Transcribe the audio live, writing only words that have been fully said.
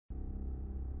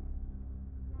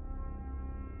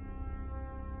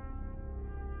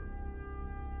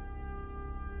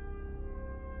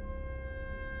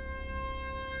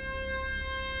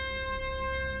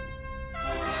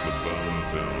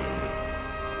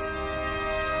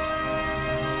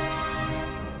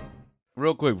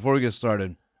real quick before we get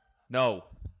started. No,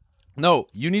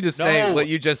 you need to say what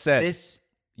you just said.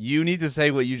 You need to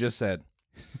say what you just said.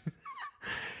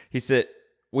 He said,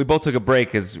 we both took a break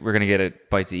because we're going to get a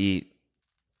bite to eat.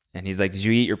 And he's like, did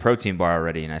you eat your protein bar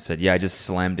already? And I said, yeah, I just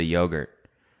slammed a yogurt.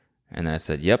 And then I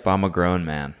said, yep, I'm a grown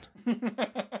man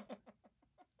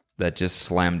that just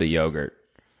slammed a yogurt.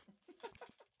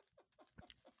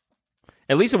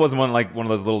 At least it wasn't one of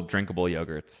those little drinkable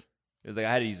yogurts. It was like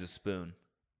I had to use a spoon.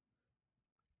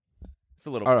 It's a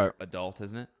little adult,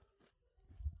 isn't it?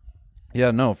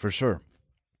 Yeah, no, for sure.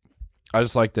 I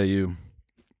just like that you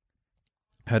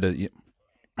had to...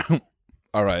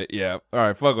 All right, yeah. All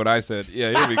right, fuck what I said.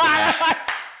 Yeah, here we go.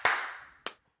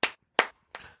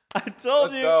 I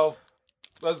told you.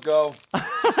 Let's go.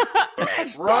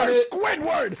 Mr.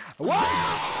 Squidward!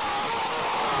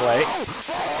 Wait.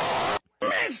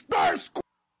 Mr. Squidward!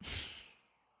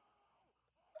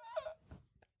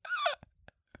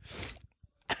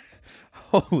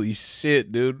 Holy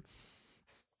shit, dude.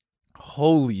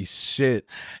 Holy shit.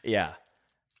 Yeah.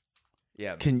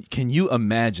 Yeah. Can you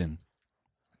imagine?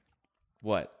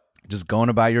 What? Just going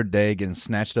about your day, getting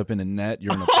snatched up in a net.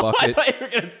 You're in a bucket. I thought you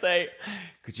were going to say,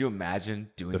 could you imagine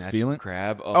doing that to a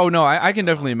crab? Oh, no, I can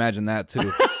definitely imagine that,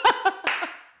 too.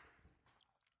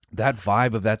 That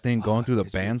vibe of that thing going through the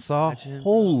bandsaw.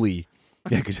 Holy.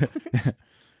 Yeah,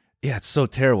 yeah, it's so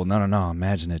terrible. No.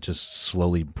 Imagine it just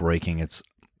slowly breaking its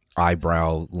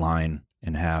eyebrow line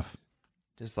in half.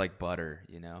 Just like butter,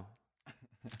 you know?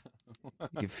 You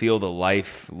can feel the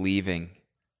life leaving.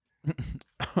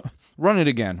 Run it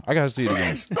again. I gotta see it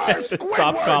again.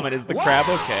 Top comment, is the crab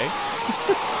okay?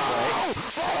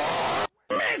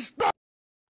 Mr.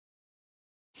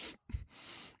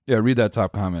 Yeah, read that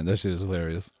top comment. That shit is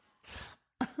hilarious.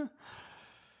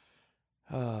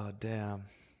 Oh, damn.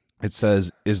 It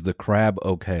says, is the crab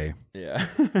okay? Yeah.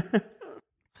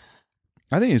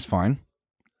 I think he's fine.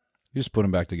 You just put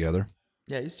him back together.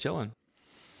 Yeah, he's chilling.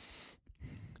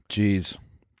 Jeez.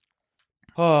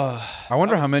 Oh, I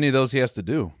wonder how many of those he has to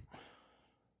do.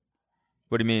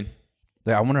 What do you mean?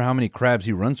 Yeah, I wonder how many crabs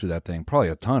he runs through that thing. Probably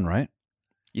a ton, right?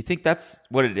 You think that's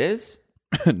what it is?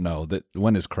 No,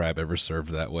 when is crab ever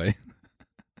served that way?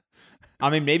 I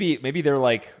mean, maybe they're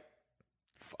like,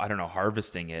 I don't know,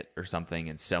 harvesting it or something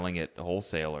and selling it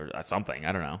wholesale or something.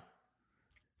 I don't know.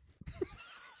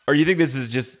 Or you think this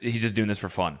is he's just doing this for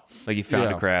fun? Like he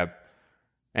found a crab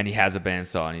and he has a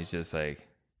bandsaw and he's just like...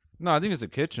 No, I think it's a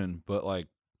kitchen, but like...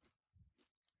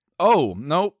 Oh,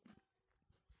 nope.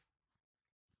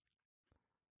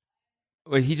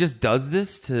 Wait, he just does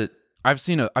this to... I've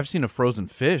seen a frozen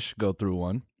fish go through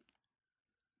one.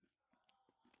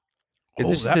 Is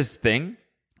this just his thing?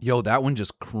 Yo, that one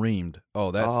just creamed.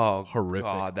 Oh, that's horrific.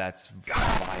 God, that's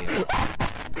vile.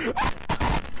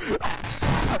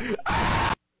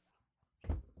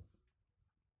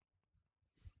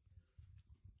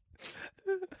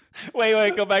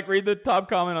 Wait, go back, read the top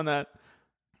comment on that.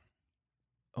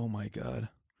 Oh my God.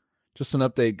 Just an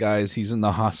update, guys. He's in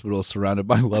the hospital surrounded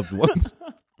by loved ones.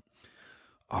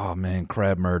 Oh man,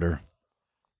 crab murder.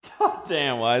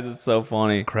 Damn, why is it so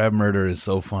funny? Crab murder is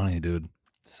so funny, dude.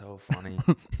 So funny.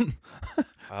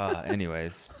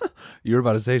 Anyways. You were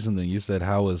about to say something. You said,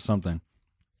 how was something?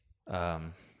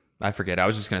 I forget. I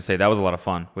was just going to say that was a lot of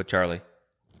fun with Charlie.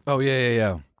 Oh,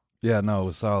 yeah. Yeah, no, it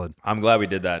was solid. I'm glad we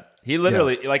did that. He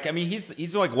literally,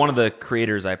 he's like one of the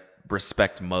creators I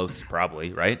respect most,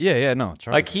 probably, right? Yeah, no.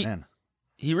 Charlie,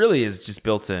 he really has just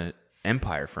built an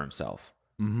empire for himself.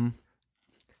 Mm-hmm.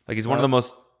 Like he's one of the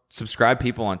most subscribed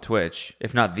people on Twitch,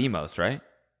 if not the most, right?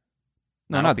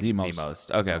 No, not the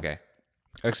most. Okay.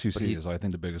 XQC is, I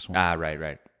think, the biggest one.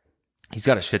 Right. He's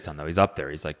got a shit ton, though. He's up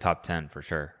there. He's like top 10 for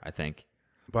sure, I think.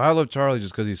 But I love Charlie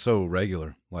just because he's so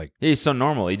regular. Like he's so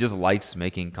normal. He just likes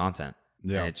making content.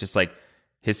 Yeah. And it's just like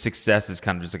his success is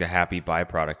kind of just like a happy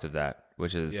byproduct of that,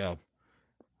 which is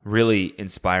really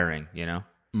inspiring, you know?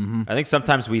 Mm-hmm. I think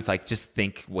sometimes we like just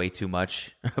think way too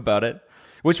much about it,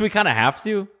 which we kind of have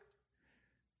to.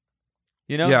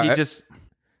 You know? Yeah,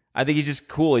 I think he's just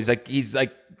cool. He's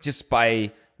like just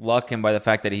by luck and by the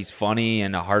fact that he's funny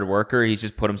and a hard worker, he's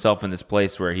just put himself in this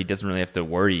place where he doesn't really have to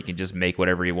worry. He can just make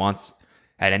whatever he wants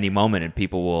at any moment and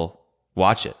people will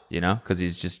watch it, you know, because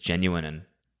he's just genuine. And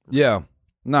yeah.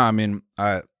 No, I mean,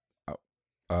 every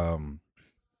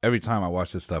time I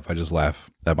watch this stuff, I just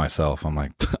laugh at myself. I'm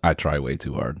like, I try way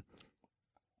too hard.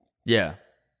 Yeah.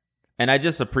 And I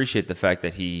just appreciate the fact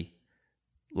that he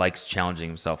likes challenging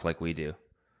himself like we do.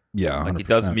 Yeah, 100%. Like he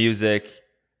does music.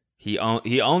 He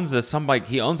owns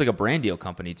like a brand deal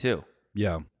company too.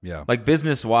 Yeah. Like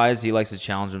business wise, he likes to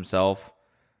challenge himself.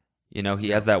 You know, he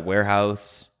has that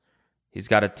warehouse. He's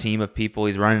got a team of people.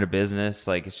 He's running a business.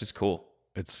 Like, it's just cool.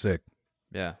 It's sick.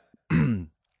 Yeah.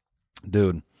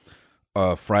 Dude,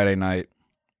 Friday night,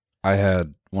 I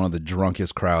had one of the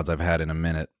drunkest crowds I've had in a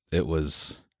minute. It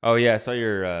was... Oh, yeah. I saw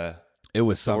your it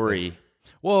was story. Something.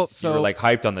 Well, you were like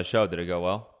hyped on the show. Did it go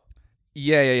well?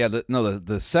 Yeah.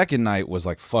 The second night was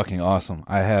like fucking awesome.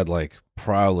 I had like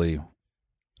probably...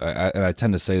 and I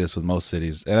tend to say this with most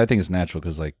cities, and I think it's natural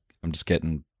because like I'm just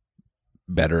getting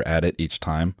better at it each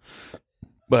time.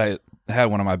 But I had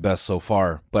one of my best so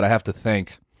far. But I have to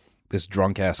thank this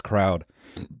drunk ass crowd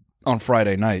on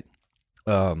Friday night.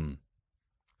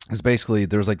 It's basically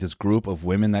there's like this group of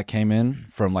women that came in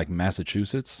from like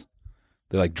Massachusetts.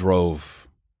 They like drove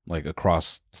like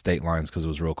across state lines because it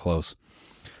was real close,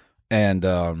 and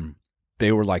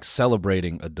they were like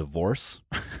celebrating a divorce.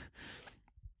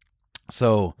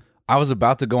 So I was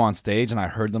about to go on stage and I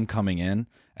heard them coming in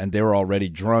and they were already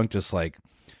drunk, just like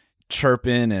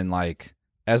chirping, and like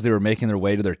as they were making their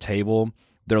way to their table,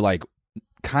 they're like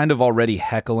kind of already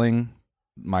heckling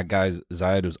my guy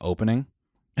Zayed who's opening.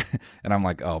 And I'm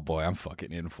like, oh boy, I'm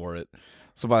fucking in for it.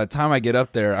 So by the time I get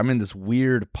up there, I'm in this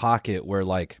weird pocket where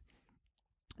like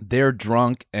they're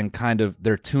drunk and kind of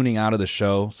they're tuning out of the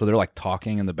show. So they're like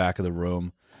talking in the back of the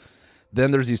room.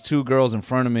 Then there's these two girls in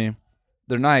front of me.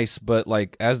 They're nice, but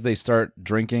like as they start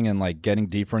drinking and like getting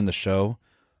deeper in the show,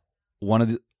 one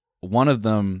of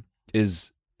them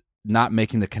is not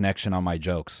making the connection on my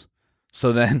jokes.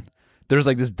 So then there's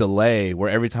like this delay where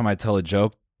every time I tell a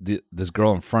joke, this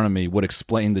girl in front of me would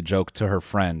explain the joke to her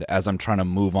friend as I'm trying to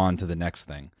move on to the next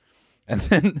thing.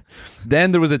 And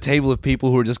then there was a table of people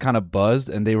who were just kind of buzzed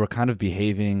and they were kind of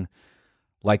behaving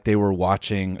like they were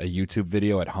watching a YouTube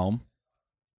video at home.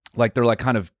 Like they're like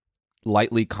kind of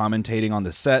lightly commentating on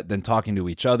the set, then talking to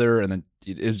each other, and then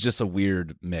it was just a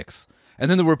weird mix. And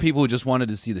then there were people who just wanted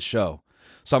to see the show.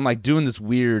 So I'm like doing this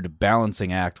weird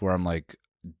balancing act where I'm like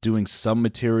doing some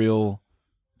material,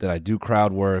 then I do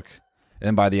crowd work, and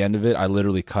then by the end of it, I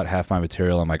literally cut half my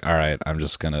material. I'm like, all right, I'm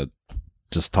just gonna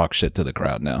just talk shit to the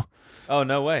crowd now. Oh,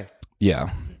 no way. Yeah.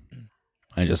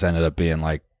 I just ended up being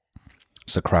like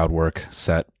just a crowd work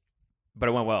set. But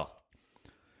it went well.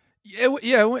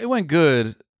 Yeah, it went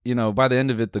good. You know, by the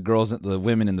end of it, the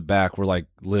women in the back were like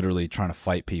literally trying to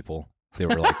fight people. They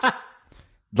were like,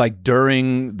 like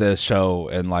during the show,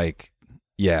 and like,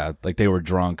 yeah, like they were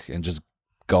drunk and just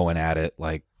going at it.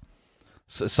 Like,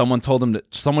 someone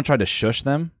tried to shush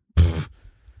them. Pfft,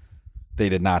 they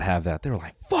did not have that. They were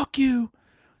like, "Fuck you,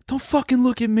 don't fucking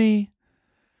look at me."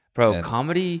 Bro, And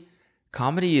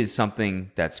comedy is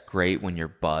something that's great when you're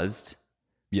buzzed,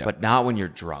 yeah, but not when you're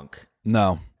drunk.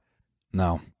 No.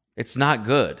 It's not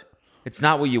good. It's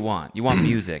not what you want. You want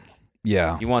music.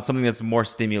 Yeah. You want something that's more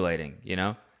stimulating, you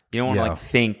know? You don't want to Yeah. like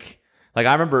think. Like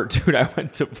I remember, dude,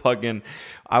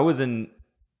 I was in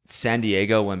San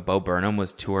Diego when Bo Burnham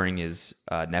was touring his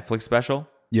Netflix special.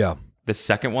 Yeah. The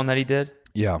second one that he did.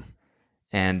 Yeah.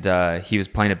 And he was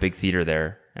playing a big theater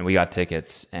there, and we got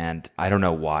tickets, and I don't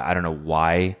know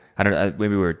why. Maybe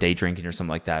we were day drinking or something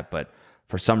like that, but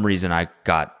for some reason I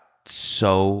got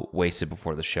so wasted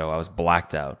before the show. I was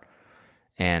blacked out.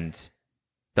 And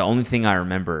the only thing I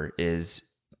remember is,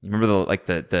 you remember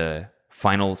the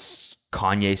final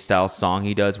Kanye style song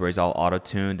he does where he's all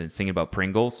auto-tuned and singing about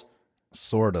Pringles?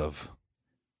 Sort of.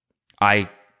 I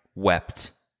wept.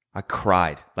 I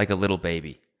cried like a little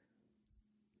baby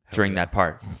during that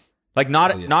part. Like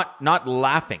not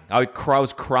laughing. I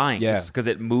was crying because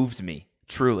it moved me,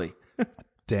 truly.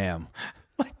 Damn.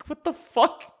 Like, what the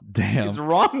fuck Damn. is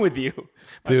wrong with you?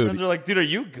 My Dude. friends are like, dude, are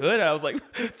you good? And I was like,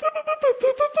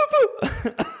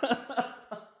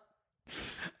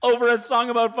 over a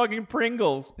song about fucking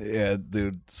Pringles. Yeah,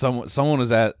 dude. Someone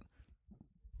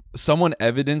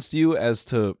evidenced you as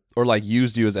to, or like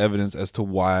used you as evidence as to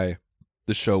why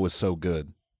the show was so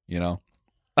good, you know?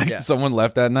 Like Yeah. someone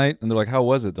left that night and they're like, how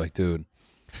was it? Like, dude,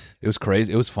 it was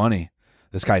crazy. It was funny.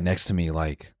 This guy next to me,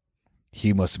 like,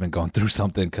 he must have been going through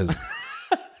something because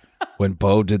when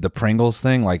Bo did the Pringles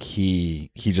thing, like he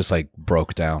just like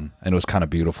broke down, and it was kind of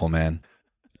beautiful, man.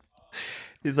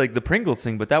 He's like, the Pringles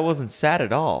thing, but that wasn't sad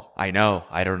at all. I know.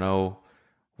 I don't know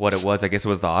what it was. I guess it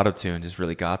was the auto-tune just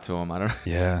really got to him. I don't know.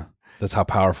 Yeah, that's how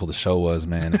powerful the show was,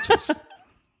 man.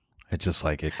 It just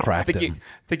like it cracked him.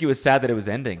 I think he was sad that it was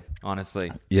ending,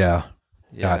 honestly. Yeah.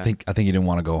 I think he didn't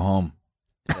want to go home.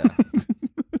 Yeah.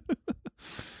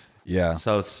 Yeah.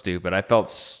 So stupid. I felt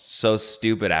so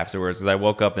stupid afterwards because I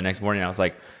woke up the next morning and I was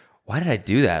like, why did I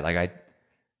do that? Like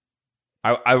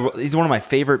he's one of my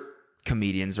favorite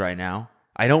comedians right now.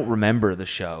 I don't remember the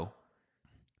show.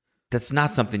 That's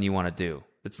not something you want to do.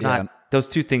 It's not. Those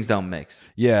two things don't mix.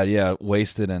 Yeah.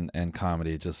 Wasted and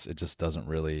comedy. It just doesn't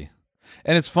really.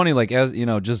 And it's funny, like, as you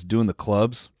know, just doing the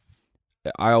clubs,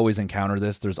 I always encounter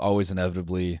this. There's always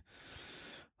inevitably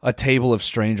a table of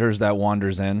strangers that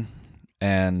wanders in,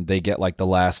 and they get like the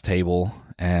last table,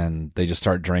 and they just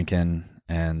start drinking,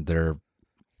 and they're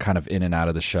kind of in and out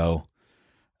of the show.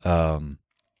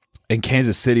 In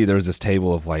Kansas City, there was this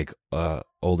table of like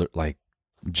older, like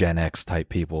Gen X type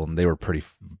people, and they were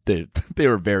they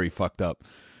were very fucked up.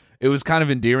 It was kind of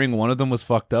endearing. One of them was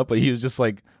fucked up, but he was just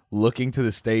like looking to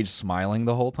the stage, smiling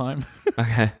the whole time.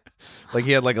 Okay. Like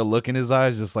he had like a look in his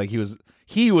eyes, just like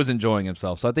he was enjoying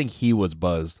himself. So I think he was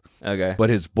buzzed. Okay. But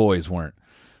his boys weren't.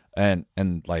 And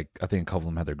like I think a couple of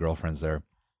them had their girlfriends there.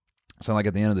 So like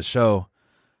at the end of the show,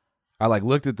 I like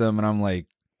looked at them and I'm like,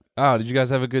 "Oh, did you guys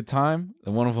have a good time?"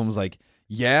 And one of them was like,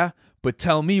 "Yeah, but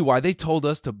tell me why they told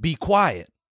us to be quiet."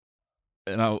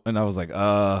 And I was like,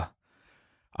 I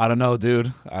don't know,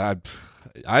 dude. I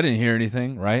didn't hear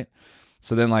anything, right?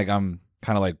 So then like I'm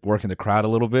kind of like working the crowd a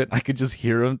little bit. I could just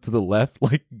hear him to the left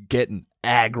like getting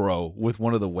aggro with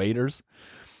one of the waiters.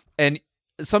 And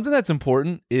something that's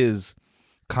important is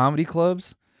comedy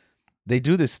clubs, they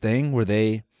do this thing where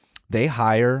they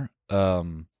hire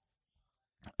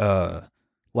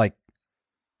like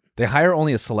they hire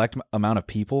only a select amount of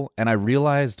people, and I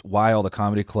realized why all the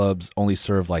comedy clubs only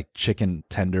serve like chicken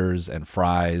tenders and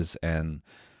fries and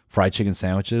fried chicken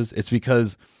sandwiches. It's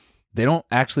because they don't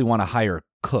actually want to hire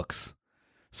cooks.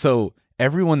 So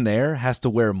everyone there has to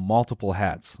wear multiple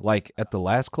hats. Like at the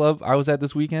last club I was at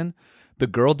this weekend, the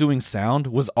girl doing sound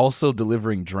was also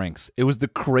delivering drinks. It was the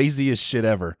craziest shit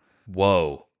ever.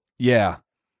 Whoa. Yeah.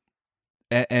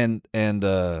 And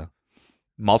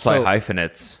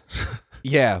multi-hyphenates.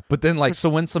 Yeah, but then like, so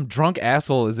when some drunk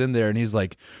asshole is in there and he's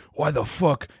like, "Why the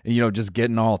fuck?" and, you know, just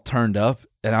getting all turned up,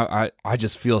 and I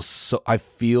just feel so, I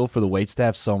feel for the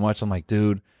waitstaff so much. I'm like,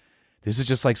 dude, this is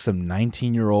just like some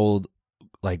 19-year-old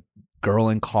like girl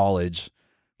in college,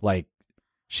 like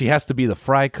she has to be the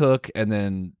fry cook and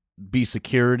then be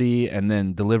security and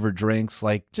then deliver drinks,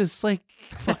 like just like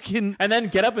fucking and then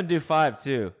get up and do 5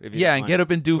 too. Yeah, and get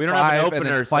up and do we don't have an 5 opener, and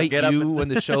then so fight get up you and- when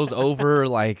the show's over.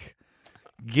 Like,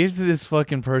 give this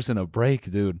fucking person a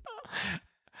break, dude.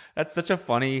 That's such a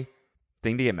funny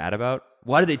thing to get mad about.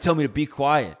 Why did they tell me to be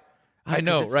quiet? I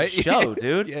know, It's a right? show,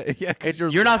 dude. Yeah, because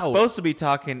You're not supposed to be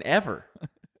talking ever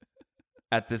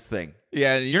at this thing.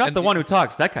 Yeah, You're not the one who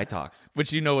talks. That guy talks.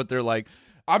 But you know what they're like.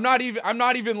 I'm not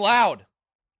even loud.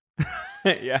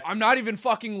 Yeah. I'm not even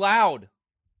fucking loud.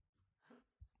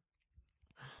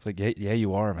 It's like, yeah,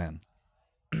 you are, man.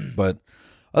 But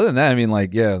other than that, I mean,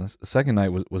 like, yeah, the second night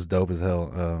was dope as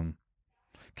hell.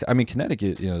 I mean,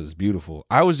 Connecticut, you know, is beautiful.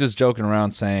 I was just joking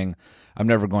around saying I'm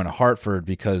never going to Hartford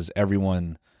because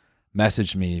everyone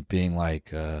messaged me being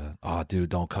like, "Oh, dude,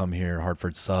 don't come here.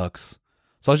 Hartford sucks."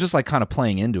 So I was just like kind of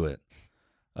playing into it.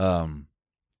 And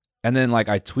then like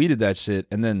I tweeted that shit,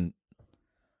 and then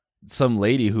some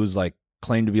lady who's like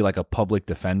claimed to be like a public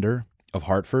defender of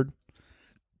Hartford,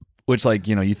 which, like,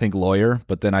 you know, you think lawyer,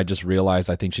 but then I just realized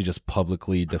I think she just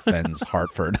publicly defends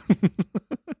Hartford.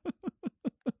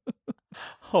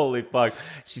 Holy fuck.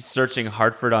 She's searching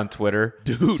Hartford on Twitter,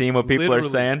 Dude, seeing what people are literally.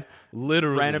 saying.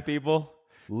 Literally. Random people.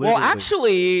 Literally. Well,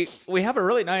 actually, we have a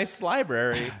really nice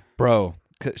library. Bro,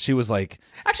 she was like,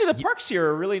 Actually, the parks here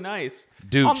are really nice.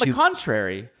 Dude, On the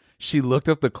contrary. she looked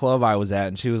up the club I was at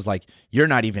and she was like, "You're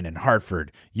not even in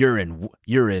Hartford. You're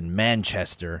in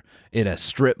Manchester in a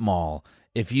strip mall.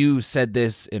 If you said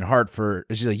this in Hartford,"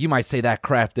 she's like, "you might say that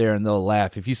crap there and they'll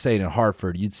laugh. If you say it in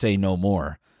Hartford, you'd say no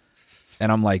more."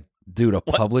 And I'm like, dude, a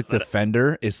public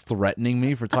defender is threatening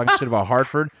me for talking shit about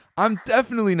Hartford. I'm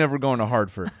definitely never going to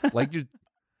Hartford. Like, you.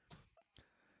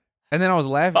 And then I was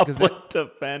laughing because Public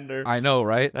defender. I know,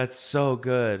 right? That's so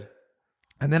good.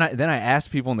 And then I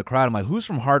asked people in the crowd, I'm like, "Who's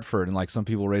from Hartford?" And like some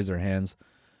people raised their hands.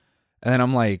 And then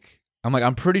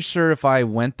I'm pretty sure if I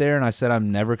went there and I said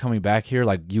I'm never coming back here,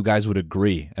 like, you guys would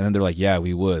agree. And then they're like, "Yeah,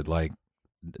 we would." Like,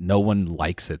 no one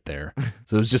likes it there.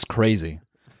 So it was just crazy.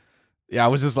 Yeah, I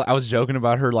was joking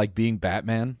about her like being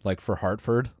Batman, like for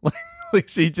Hartford. Like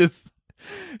she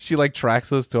like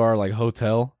tracks us to our like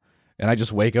hotel, and I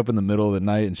just wake up in the middle of the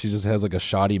night and she just has like a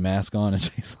shoddy mask on and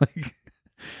she's like,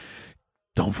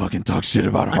 "Don't fucking talk shit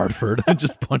about Hartford," and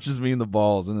just punches me in the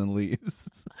balls and then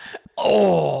leaves.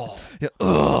 Oh. Yeah,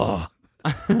 ugh.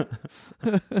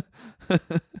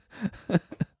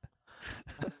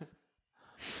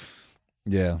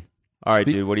 Yeah. All right,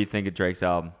 dude. What do you think of Drake's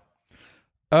album?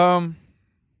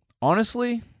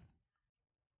 Honestly,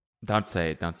 Don't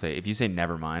say it. Don't say it. If you say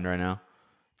Nevermind right now.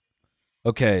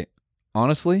 okay.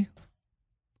 Honestly,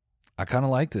 I kind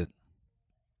of liked it.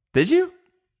 Did you?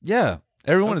 Yeah,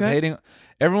 everyone is Okay. hating.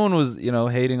 Everyone was,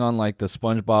 hating on like the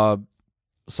SpongeBob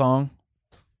song.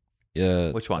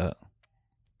 Yeah, Which one?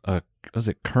 Was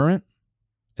it Current?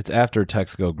 It's after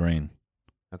Text Go Green.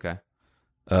 Okay.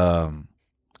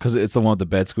 Because it's the one with the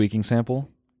bed squeaking sample.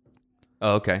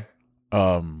 Oh, okay.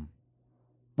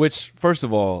 Which, first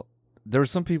of all, there were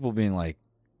some people being like,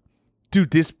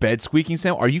 "Dude, this bed squeaking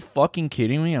sample? Are you fucking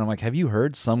kidding me?" And I'm like, "Have you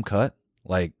heard Some Cut?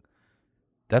 Like,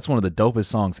 that's one of the dopest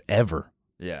songs ever."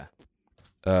 Yeah.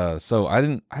 So I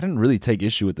didn't really take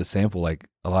issue with the sample like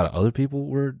a lot of other people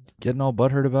were getting all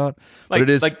butthurt about. Like, but it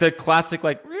is like the classic,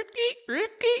 like,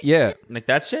 yeah, like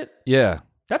that shit. yeah.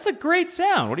 That's a great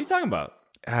sound. What are you talking about?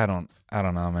 I don't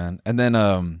know, man. And then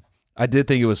I did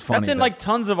think it was funny. That's in like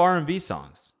tons of R&B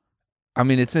songs. I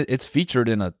mean, it's featured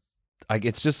in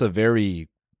it's just a very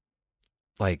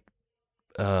like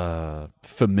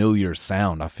familiar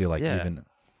sound. I feel like even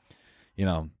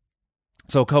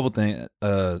So a couple things.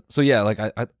 So yeah, like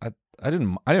I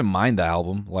didn't mind the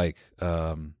album. Like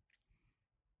I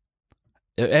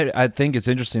think it's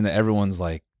interesting that everyone's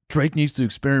like, Drake needs to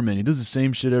experiment. He does the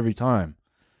same shit every time.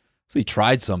 So he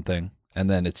tried something, and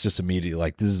then it's just immediately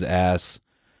like, this is ass.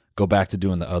 Go back to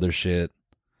doing the other shit.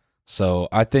 So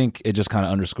I think it just kind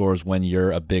of underscores when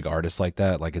you're a big artist like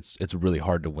that. Like it's really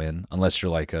hard to win unless you're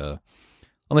like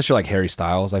Harry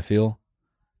Styles. I feel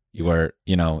where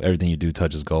everything you do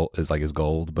touches gold is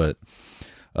gold. But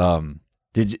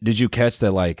did you catch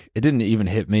that? Like it didn't even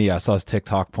hit me. I saw his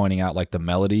TikTok pointing out like the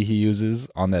melody he uses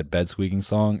on that bed squeaking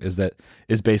song is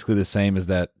basically the same as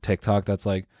that TikTok that's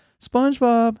like,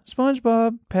 SpongeBob,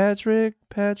 Patrick,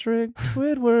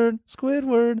 Squidward,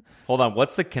 Squidward. Hold on,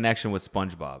 what's the connection with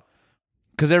SpongeBob?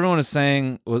 Because everyone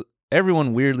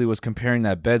weirdly was comparing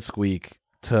that bed squeak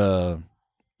to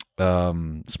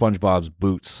SpongeBob's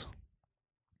boots,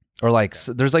 or like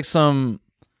there's like some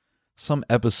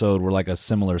episode where like a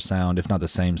similar sound, if not the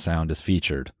same sound, is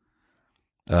featured.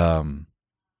 I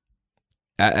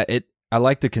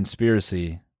like the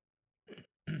conspiracy.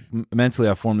 Mentally,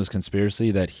 I formed this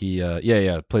conspiracy that he,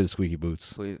 play the squeaky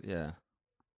boots. Please, yeah.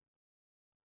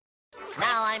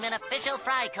 Now I'm an official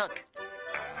fry cook.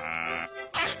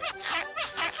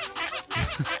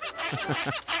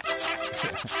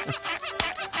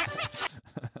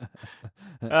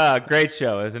 Great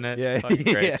show, isn't it? Yeah. Fucking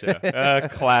great show.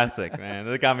 Classic, man.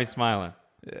 That got me smiling.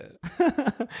 Yeah.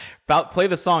 Play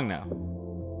the song now.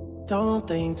 Don't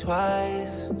think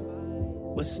twice.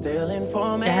 We're still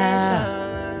information.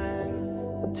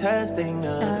 Testing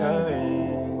the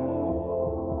current.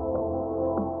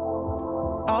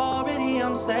 Already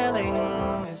I'm selling.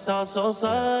 It's all so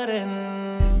sudden.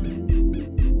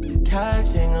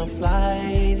 Catching a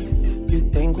flight. You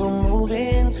think we're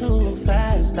moving too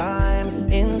fast?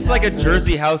 It's like a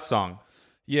Jersey House song.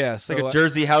 Yeah, It's like a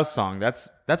Jersey House song. That's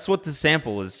what the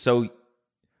sample is. So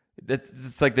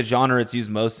it's like the genre it's used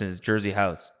most in is Jersey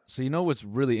House. So what's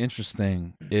really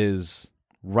interesting is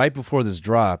right before this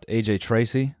dropped, AJ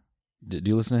Tracy, do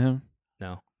you listen to him?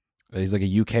 No. He's like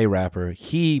a UK rapper.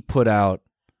 He put out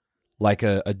like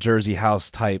a Jersey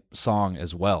House type song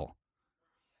as well.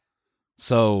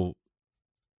 So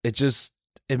it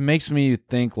makes me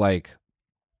think like,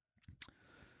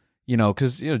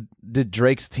 because did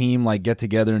Drake's team like get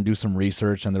together and do some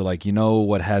research, and they're like,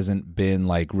 what hasn't been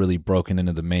like really broken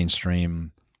into the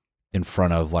mainstream in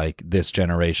front of like this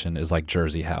generation is like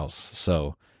Jersey House.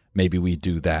 So maybe we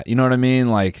do that. You know what I mean?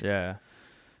 Like, yeah.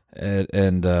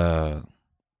 And so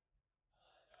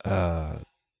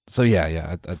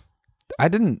yeah. I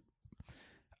don't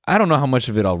know how much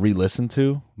of it I'll re-listen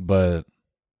to, but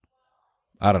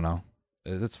I don't know.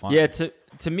 It's fine. Yeah, to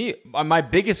me, my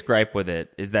biggest gripe with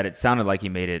it is that it sounded like he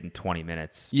made it in 20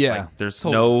 minutes. Yeah, like, there's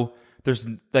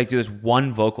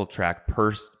one vocal track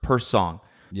per song.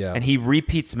 Yeah, and he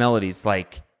repeats melodies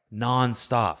like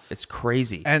nonstop. It's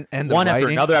crazy. And the one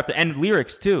writing, after another and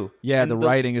lyrics too. Yeah, and the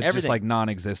writing is everything. just like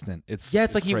non-existent. It's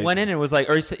like crazy. He went in and was like,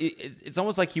 or it's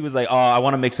almost like he was like, oh, I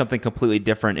want to make something completely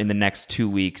different in the next 2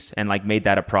 weeks, and like made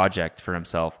that a project for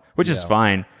himself, which is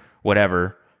fine,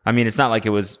 whatever. I mean, it's not like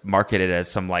it was marketed as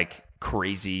some like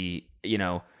crazy,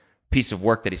 piece of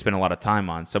work that he spent a lot of time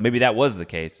on. So maybe that was the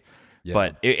case. Yeah.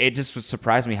 But it just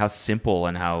surprised me how simple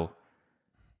and how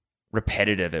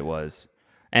repetitive it was.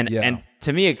 And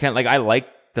to me, it kind of like, I like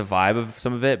the vibe of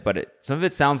some of it, but some of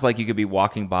it sounds like you could be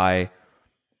walking by,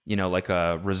 like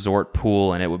a resort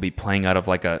pool, and it would be playing out of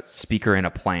like a speaker in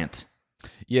a plant.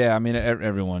 Yeah, I mean,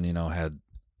 everyone had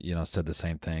said the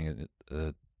same thing.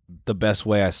 The best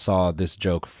way I saw this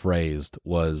joke phrased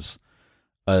was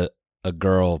a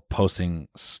girl posting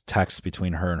texts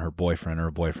between her and her boyfriend.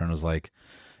 Her boyfriend was like,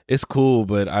 It's cool,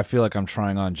 but I feel like I'm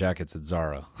trying on jackets at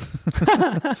Zara.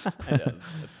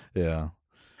 Yeah.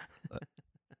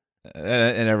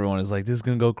 And everyone is like, this is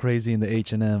going to go crazy in the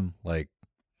H&M. Like,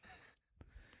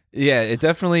 yeah, it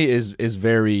definitely is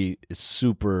very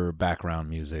super background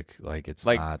music. Like, it's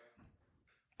Like, not.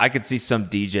 I could see some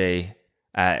DJ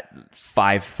at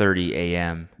 5:30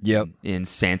 a.m. Yep. in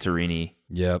Santorini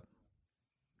Yep.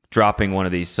 dropping one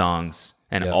of these songs,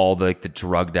 and Yep. all the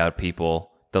drugged out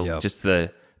people, Yep. just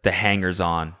the hangers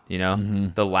on, you know,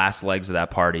 the last legs of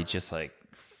that party, just like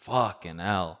fucking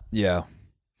hell. Yeah.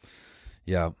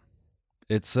 Yeah.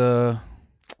 It's just,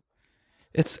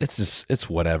 it's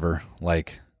whatever.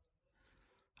 Like,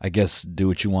 I guess do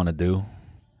what you want to do.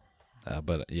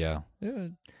 But yeah.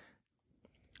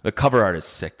 The cover art is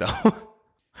sick though.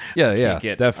 Yeah,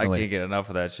 I definitely. can't get enough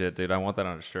of that shit, dude. I want that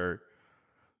on a shirt.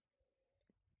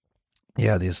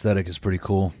 Yeah, the aesthetic is pretty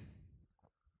cool.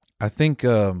 I think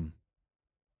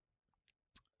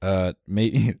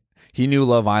maybe he knew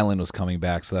Love Island was coming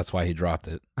back, so that's why he dropped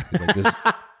it. He's like,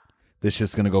 this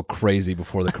shit's gonna go crazy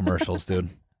before the commercials, dude.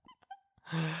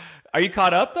 Are you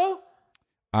caught up though?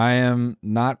 I am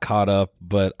not caught up,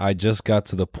 but I just got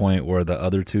to the point where the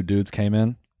other two dudes came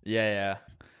in, Yeah.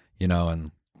 you know,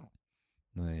 and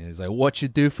he's like, "What you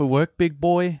do for work, big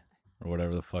boy?" Or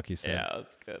whatever the fuck he said. Yeah, that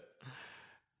was good.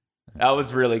 That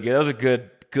was really good. That was a good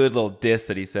little diss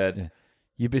that he said. Yeah.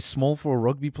 You be small for a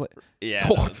rugby player. Yeah.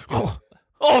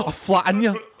 I'll flatten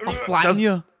you. I'll flatten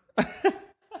you.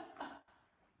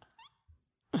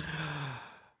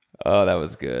 Oh, that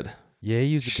was good. Yeah,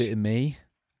 use a bit of me.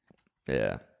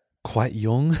 Yeah. Quite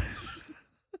young.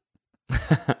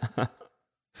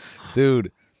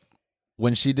 Dude,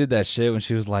 when she did that shit, when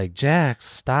she was like, Jax,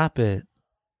 stop it.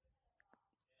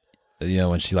 You know,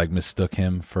 when she like mistook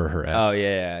him for her ex. Oh,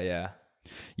 yeah.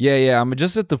 Yeah. I'm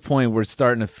just at the point where it's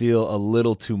starting to feel a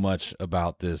little too much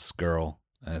about this girl.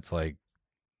 And it's like,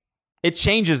 It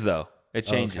changes, though. It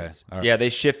changes. Okay. All right. Yeah, they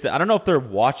shift it. I don't know if they're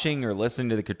watching or listening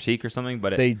to the critique or something,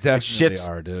 but they definitely it shifts,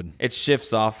 are, dude. It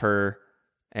shifts off her,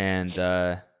 and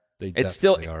They it's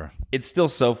definitely are. It's still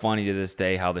so funny to this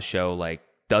day how the show like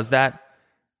does that.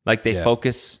 Like they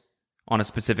focus on a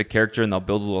specific character and they'll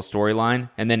build a little storyline,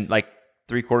 and then like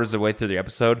 3/4 of the way through the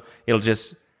episode, it'll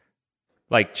just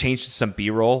like change to some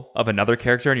B-roll of another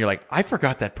character, and you're like, I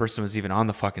forgot that person was even on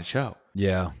the fucking show.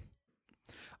 Yeah.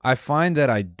 I find that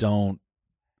I don't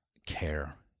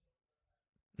care.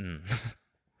 What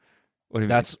do you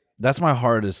mean? That's my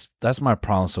hardest. That's my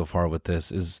problem so far with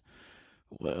this is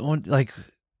when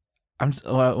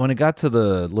when it got to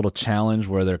the little challenge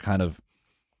where they're kind of,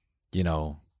 you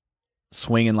know,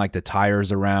 swinging like the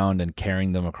tires around and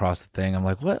carrying them across the thing. I'm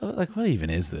like, what even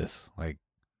is this? Like,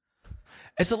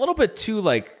 it's a little bit too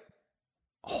like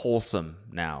wholesome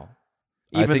now,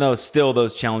 even though still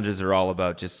those challenges are all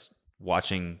about just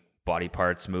watching body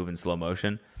parts move in slow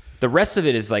motion. The rest of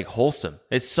it is like wholesome.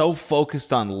 It's so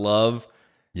focused on love.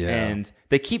 yeah. And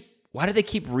why do they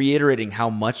keep reiterating how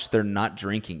much they're not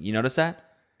drinking? You notice that?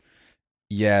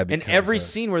 Yeah. In every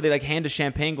scene where they like hand a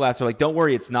champagne glass, they're like, don't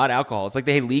worry, it's not alcohol. It's like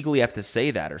they legally have to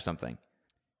say that or something.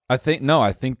 I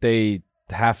think they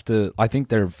have to. I think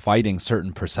they're fighting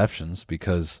certain perceptions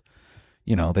because,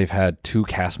 you know, they've had 2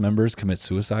 cast members commit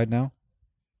suicide now.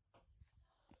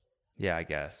 Yeah, I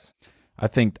guess. I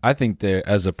think they,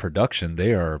 as a production,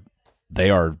 they are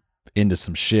into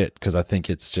some shit because I think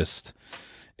it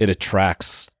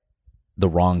attracts the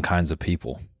wrong kinds of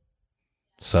people.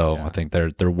 So I think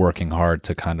they're working hard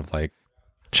to kind of like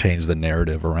change the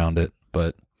narrative around it.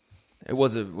 But it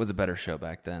was a better show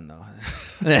back then, though.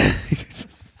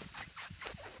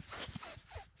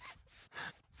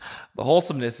 The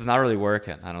wholesomeness is not really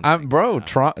working. I don't think. Bro,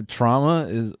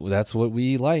 trauma that's what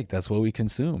we like. That's what we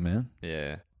consume, man.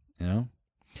 Yeah. You know?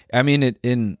 I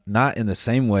mean, not in the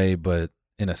same way, but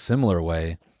in a similar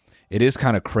way, it is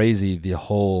kind of crazy,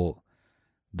 the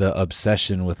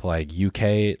obsession with like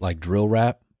UK, like drill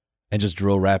rap and just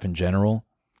drill rap in general,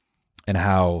 and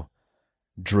how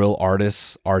drill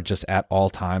artists are just at all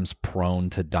times prone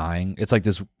to dying. It's like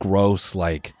this gross,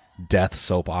 like death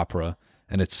soap opera,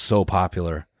 and it's so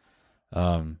popular.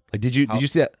 Like, did you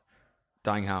see that?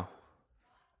 Dying how?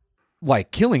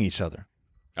 Like killing each other.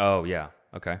 Oh yeah.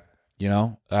 Okay. You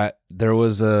know, there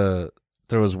was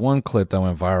one clip that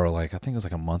went viral, like I think it was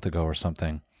like a month ago or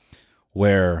something,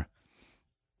 where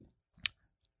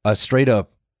straight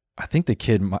up, I think the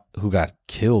kid who got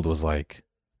killed was like,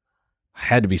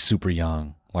 had to be super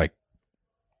young, like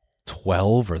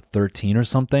 12 or 13 or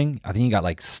something. I think he got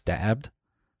like stabbed.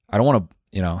 I don't want to,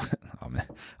 you know, oh man,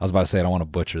 I was about to say I don't want to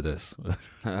butcher this.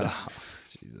 Oh,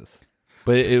 Jesus.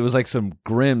 But it was like some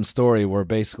grim story where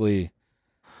basically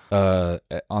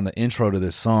on the intro to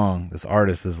this song, this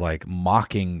artist is like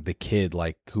mocking the kid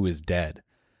like who is dead.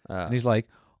 And he's like,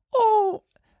 "Oh,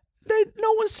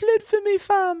 no one slid for me,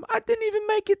 fam. I didn't even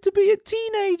make it to be a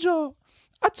teenager.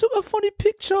 I took a funny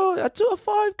picture. I took a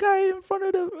 5K in front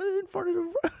of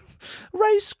the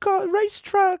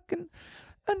racetrack, and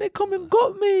they come and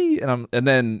got me." And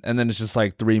then it's just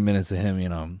like 3 minutes of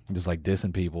him, just like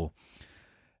dissing people.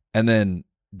 And then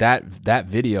that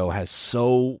video has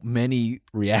so many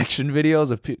reaction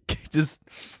videos of just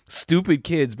stupid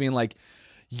kids being like,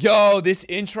 "Yo, this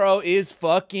intro is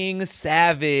fucking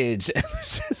savage."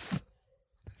 It's just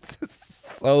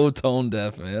so tone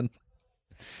deaf, man.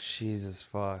 Jesus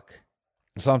fuck.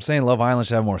 So I'm saying Love Island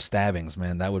should have more stabbings,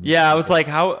 man. That would. Yeah, I was like,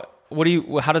 how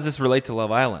does this relate to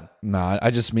Love Island? Nah,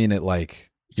 I just mean it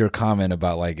like your comment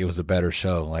about like it was a better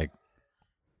show. Like,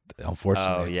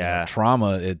 unfortunately,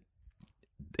 trauma.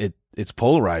 It's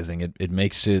polarizing. It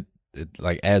makes it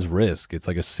like as risk. It's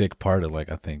like a sick part of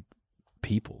like I think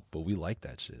people, but we like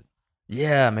that shit.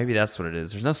 Yeah, maybe that's what it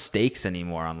is. There's no stakes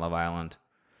anymore on Love Island.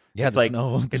 Yeah,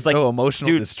 there's no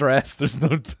emotional distress. There's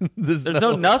no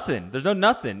nothing. There's no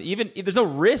nothing. Even there's no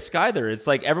risk either. It's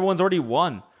like everyone's already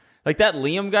won. Like that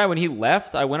Liam guy, when he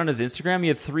left, I went on his Instagram. He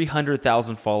had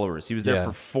 300,000 followers. He was there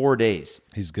for 4 days.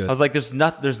 He's good. I was like, there's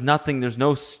nothing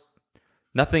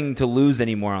to lose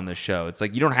anymore on this show. It's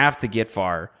like you don't have to get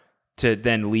far to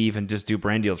then leave and just do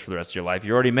brand deals for the rest of your life.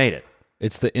 You already made it.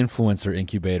 It's the influencer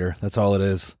incubator. That's all it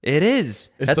is. It is.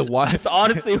 That's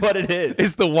honestly what it is.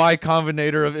 It's the Y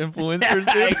Combinator of influencers.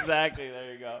 Yeah, exactly.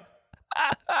 There you go.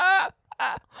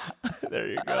 There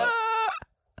you go.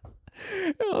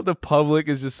 The public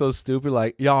is just so stupid.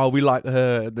 Like, y'all, we like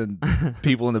her. And then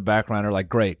people in the background are like,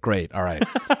 great. All right.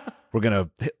 We're gonna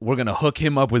hook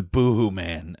him up with Boohoo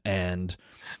Man, and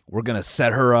we're gonna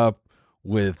set her up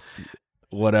with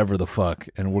whatever the fuck,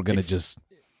 and we're gonna just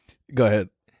go ahead.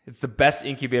 It's the best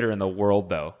incubator in the world,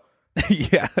 though.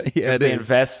 yeah, They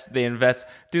invest.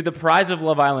 Dude, the prize of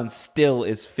Love Island still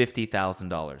is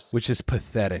 $50,000, which is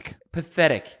pathetic.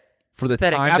 For the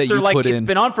time After, that you put in. It's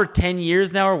been on for 10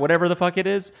 years now, or whatever the fuck it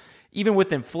is. Even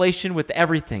with inflation, with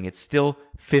everything, it's still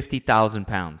 50,000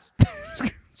 pounds.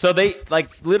 So they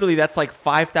literally that's like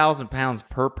 5,000 pounds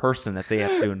per person that they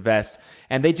have to invest,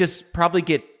 and they just probably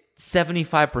get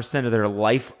 75% of their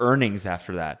life earnings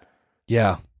after that.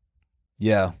 Yeah.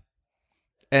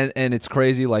 And it's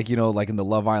crazy, like like in the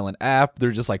Love Island app,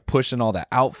 they're just like pushing all the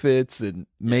outfits and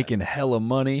making hella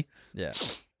money. Yeah.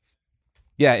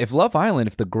 Yeah, if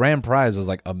the grand prize was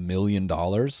like $1 million,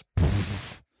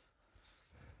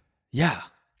 yeah.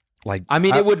 Like, I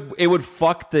mean, it would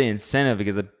fuck the incentive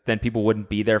because then people wouldn't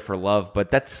be there for love. But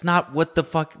that's not what the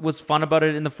fuck was fun about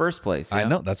it in the first place. I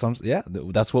know. That's what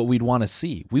that's what we'd want to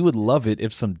see. We would love it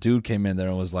if some dude came in there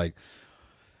and was like,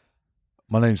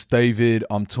 "My name's David.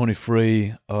 I'm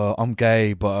 23. I'm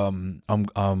gay, but I'm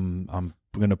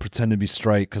gonna pretend to be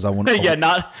straight because I want." Yeah,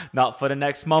 not for the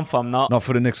next month. I'm not. Not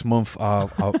for the next month. I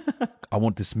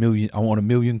want this million. I want $1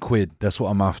 million. That's what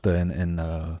I'm after,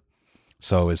 and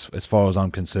so as far as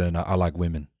I'm concerned, I like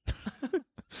women.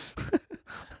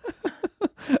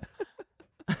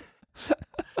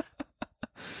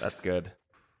 That's good.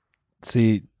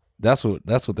 See, that's what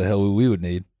the hell we would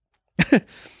need.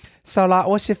 So, like,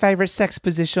 what's your favorite sex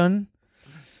position?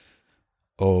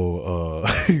 Oh,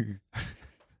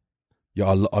 yeah,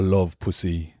 I love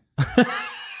pussy.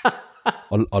 I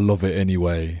love it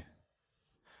anyway.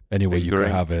 Anyway, you can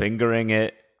have it. Fingering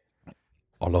it.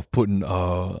 I love putting I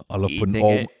love Eating putting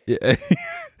all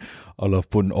I love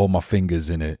putting all my fingers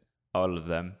in it. All of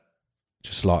them.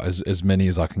 Just like as many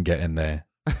as I can get in there.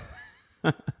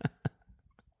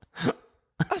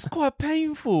 That's quite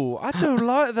painful. I don't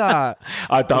like that.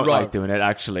 I don't like doing it,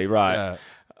 actually. Right.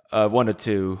 Yeah. 1 or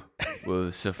 2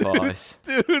 will suffice.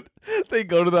 Dude, they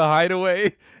go to the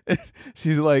hideaway. And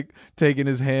she's like taking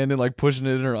his hand and like pushing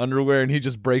it in her underwear, and he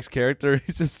just breaks character.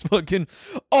 He's just fucking,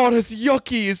 oh, that's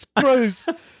yucky. It's gross.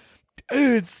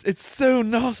 It's so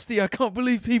nasty. I can't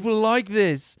believe people like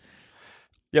this.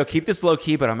 Yo, keep this low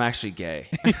key, but I'm actually gay.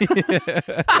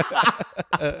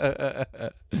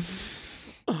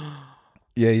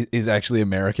 Yeah, he's actually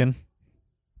American.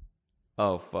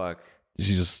 Oh, fuck.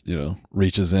 She just,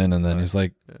 reaches in, and then he's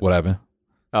like, what happened?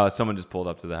 Oh, someone just pulled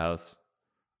up to the house.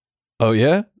 Oh,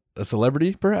 yeah? A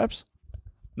celebrity, perhaps?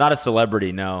 Not a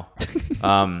celebrity, no.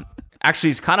 Actually,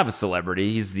 he's kind of a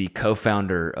celebrity. He's the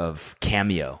co-founder of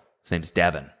Cameo. His name's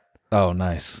Devin. Oh,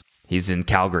 nice. He's in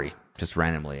Calgary, just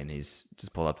randomly, and he's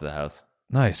just pulled up to the house.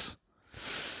 Nice.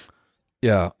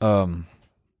 Yeah.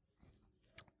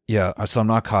 Yeah. So I'm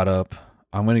not caught up.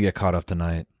 I'm going to get caught up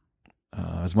tonight.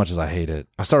 as much as I hate it.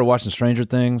 I started watching Stranger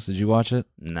Things. Did you watch it?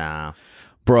 Nah.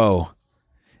 Bro,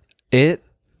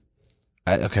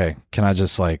 okay, can I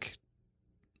just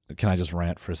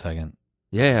rant for a second?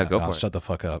 Yeah, go for it. Shut the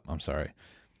fuck up. I'm sorry.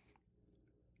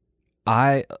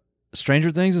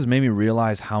 Stranger Things has made me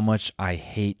realize how much I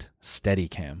hate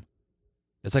Steadicam.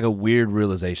 It's like a weird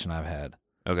realization I've had.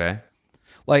 Okay.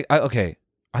 Like, I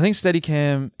think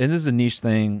Steadicam, and this is a niche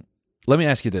thing. Let me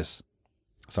ask you this.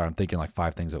 Sorry, I'm thinking like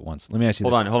 5 things at once. Let me ask you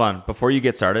Hold on. Before you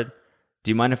get started,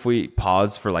 do you mind if we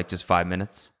pause for like just 5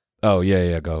 minutes? Oh,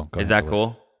 yeah, go. Is that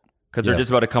cool? Because they're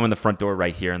just about to come in the front door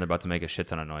right here, and they're about to make a shit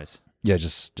ton of noise. Yeah,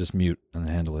 just mute and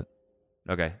then handle it.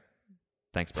 Okay.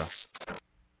 Thanks, bro.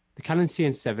 The Canon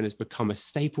CN7 has become a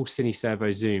staple cine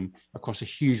servo zoom across a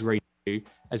huge range,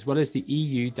 as well as the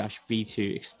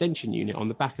EU-V2 extension unit on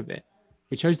the back of it.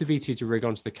 We chose the V2 to rig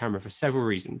onto the camera for several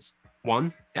reasons.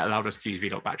 1, it allowed us to use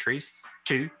V-Lock batteries.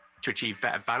 2, to achieve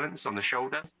better balance on the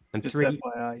shoulder. And Just 3,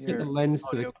 FYI, get the lens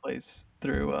to audio plays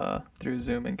through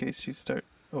Zoom in case you start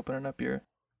opening up your...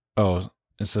 Oh,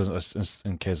 it says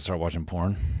in case I start watching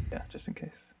porn. Yeah, just in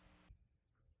case.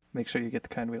 Make sure you get the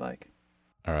kind we like.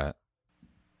 All right.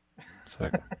 So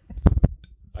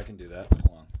I can do that. Hold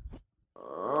on.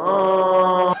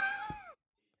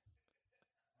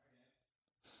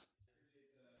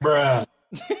 Bruh.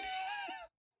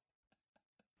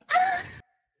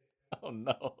 Oh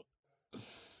no.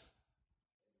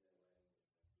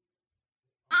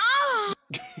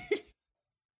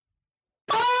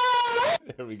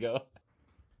 There we go.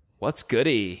 What's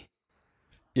goody?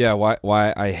 Yeah,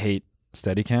 why I hate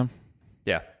Steadicam?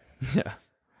 Yeah. Yeah.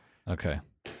 Okay.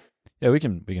 Yeah, we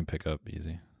can pick up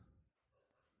easy.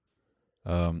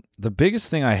 The biggest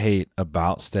thing I hate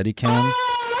about Steadicam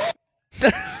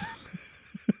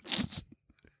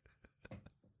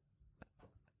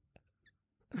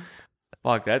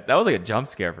Fuck, that was like a jump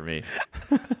scare for me.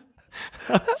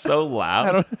 So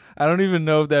loud. I don't even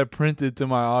know if that printed to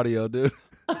my audio, dude.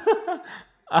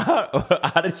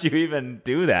 How did you even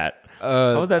do that?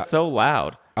 How was that so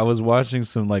loud? I was watching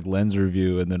some like lens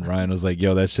review, and then Ryan was like,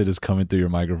 "Yo, that shit is coming through your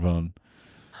microphone,"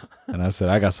 and I said,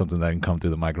 "I got something that can come through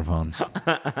the microphone."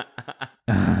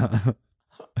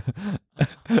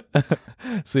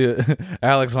 See,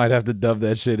 Alex might have to dub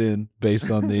that shit in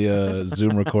based on the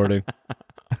Zoom recording.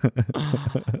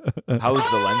 How was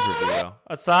the lens review though?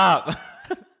 What's up?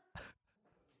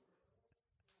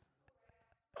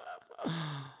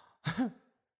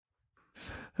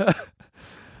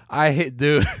 I hate,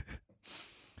 dude.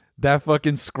 That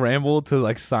fucking scramble to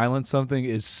like silence something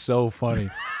is so funny.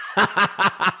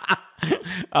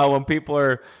 When people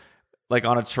are like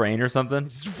on a train or something.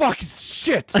 It's fucking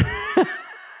shit.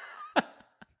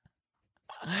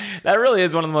 That really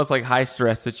is one of the most like high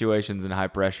stress situations and high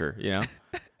pressure, you know?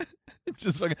 It's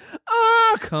just fucking,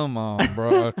 oh, come on,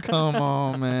 bro. Come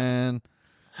on, man.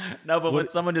 No, but when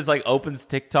someone just like opens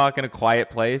TikTok in a quiet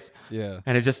place, Yeah.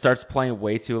 and it just starts playing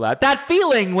way too loud. That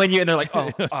feeling when you, and they're like,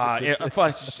 oh,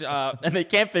 and they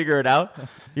can't figure it out.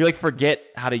 You like forget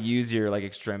how to use your like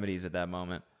extremities at that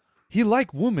moment. He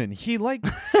like woman. He like.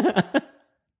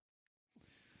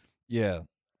 Yeah.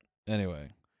 Anyway.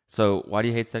 So why do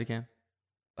you hate Steadicam?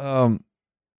 I'm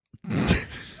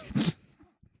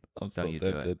so Don't you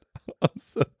do tempted. it. I'm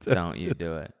so tempted. Don't you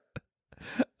do it.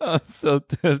 I'm so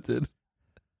tempted.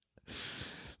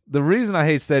 The reason I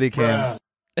hate Steadicam,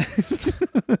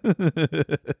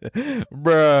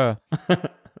 bruh.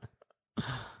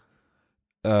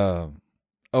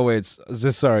 Oh wait, it's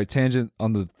just sorry. Tangent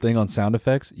on the thing on sound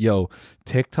effects. Yo,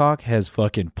 TikTok has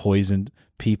fucking poisoned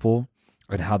people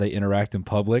and how they interact in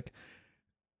public.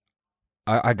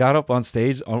 I got up on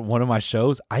stage on one of my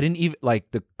shows. I didn't even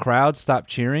like the crowd stopped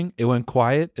cheering. It went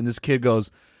quiet, and this kid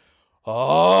goes,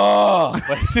 "Oh!"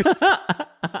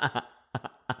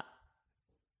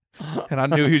 And I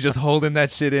knew he was just holding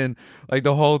that shit in like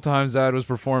the whole time Zad was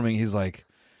performing. He's like,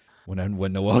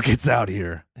 "When Noel gets out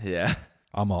here, Yeah.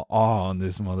 I'm a awe on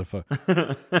this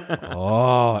motherfucker."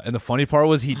 Oh, and the funny part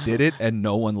was he did it, and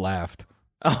no one laughed.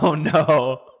 Oh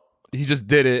no. He just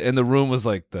did it, and the room was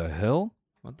like, "The hell."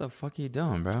 What the fuck are you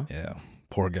doing, bro? Yeah,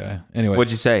 poor guy. Anyway, What'd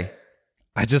you say?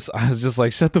 I was just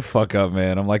like, shut the fuck up,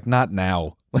 man. I'm like, not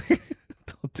now.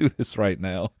 Don't do this right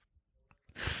now.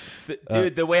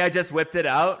 Dude, the way I just whipped it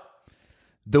out.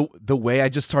 The way I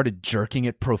just started jerking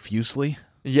it profusely.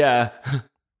 Yeah.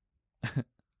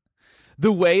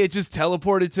 The way it just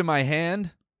teleported to my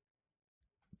hand.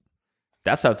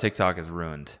 That's how TikTok is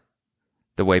ruined.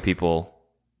 The way people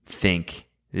think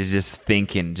is just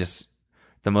thinking just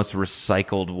the most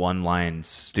recycled one-line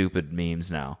stupid memes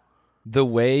now. The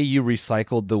way you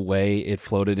recycled the way it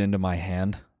floated into my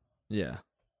hand. Yeah.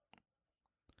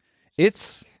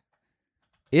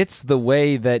 It's the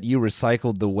way that you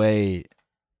recycled the way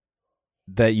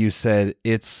that you said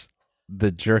it's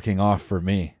the jerking off for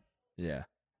me. Yeah.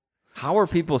 How are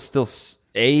people still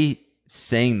A,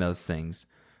 saying those things,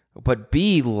 but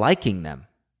B, liking them?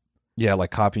 Yeah,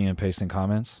 like copying and pasting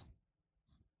comments.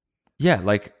 Yeah,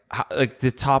 like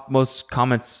the top most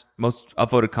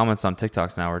upvoted comments on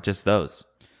TikToks now are just those.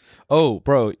 Oh,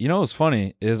 bro, you know what's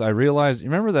funny is I realized, you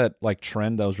remember that like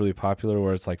trend that was really popular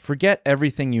where it's like, forget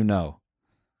everything you know.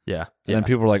 Yeah. And then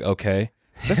people were like, okay.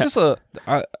 That's just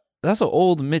that's an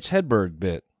old Mitch Hedberg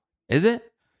bit. Is it?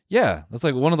 Yeah, that's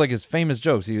like one of like his famous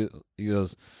jokes. He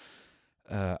goes,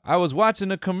 I was watching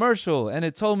a commercial and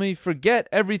it told me forget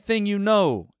everything you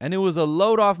know, and it was a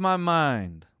load off my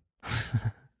mind.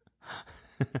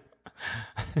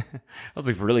 That was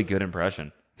a really good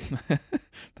impression.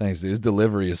 Thanks, dude. His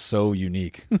delivery is so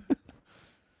unique. All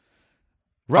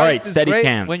right, Rice is steady great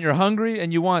cams. when you're hungry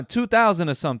and you want 2,000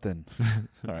 or something.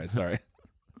 All right, sorry.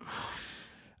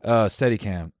 Steady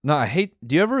cam. No,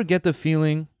 do you ever get the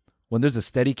feeling when there's a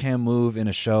steady cam move in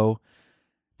a show,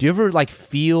 do you ever like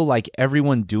feel like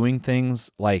everyone doing things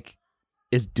like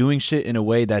is doing shit in a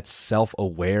way that's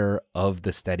self-aware of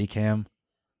the steady cam?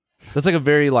 That's like a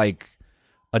very like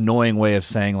annoying way of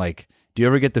saying like, do you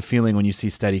ever get the feeling when you see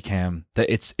steady cam that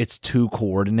it's too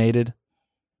coordinated?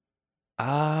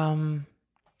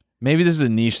 Maybe this is a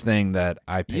niche thing that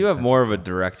I pay You have more of attention a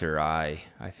director eye,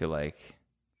 I feel like.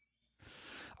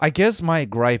 I guess my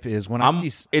gripe is when I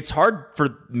see... It's hard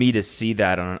for me to see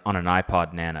that on an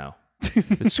iPod Nano.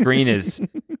 The screen is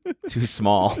too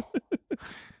small.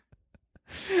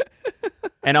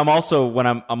 And I'm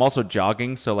also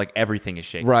jogging, so like everything is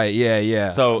shaking. Right, yeah.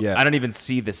 So yeah. I don't even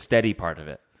see the steady part of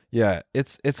it. Yeah,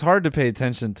 it's hard to pay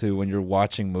attention to when you're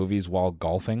watching movies while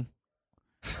golfing.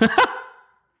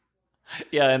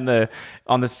 Yeah, in the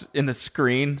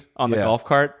screen on the golf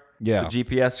cart. Yeah. The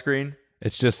GPS screen.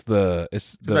 It's just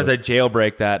Sometimes I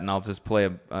jailbreak that and I'll just play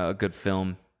a good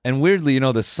film. And weirdly,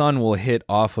 the sun will hit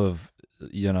off of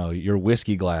your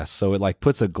whiskey glass, so it like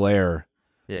puts a glare.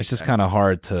 Yeah, it's just kind of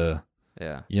hard to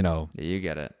you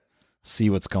get it. See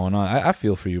what's going on. I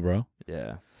feel for you, bro.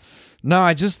 Yeah. No,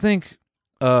 I just think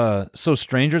so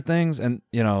Stranger Things, and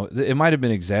it might have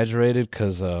been exaggerated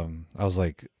because I was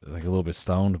like a little bit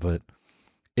stoned, but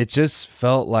it just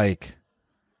felt like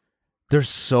there's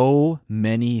so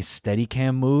many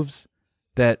Steadicam moves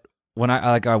that when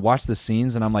I watch the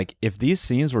scenes and I'm like, if these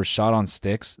scenes were shot on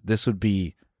sticks, this would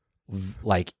be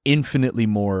like infinitely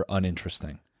more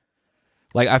uninteresting.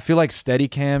 Like, I feel like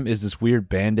Steadicam is this weird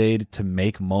Band-Aid to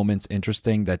make moments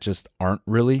interesting that just aren't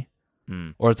really.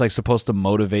 Or it's like supposed to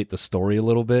motivate the story a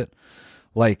little bit.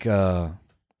 Like, but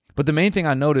the main thing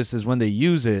I notice is when they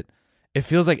use it, it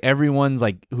feels like everyone's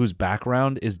like whose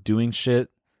background is doing shit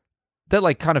that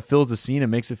like kind of fills the scene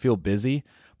and makes it feel busy.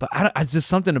 But it's just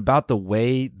something about the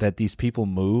way that these people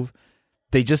move.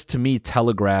 They just, to me,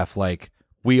 telegraph like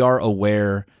we are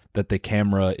aware that the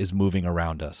camera is moving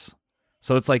around us.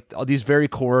 So it's like all these very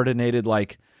coordinated,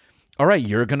 like, all right,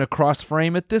 you're going to cross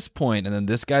frame at this point, and then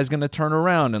this guy's going to turn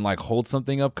around and like hold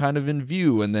something up kind of in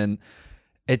view. And then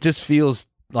it just feels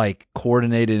like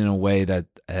coordinated in a way that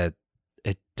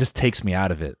it just takes me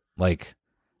out of it. Like,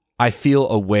 I feel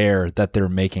aware that they're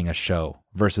making a show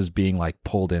versus being like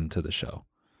pulled into the show.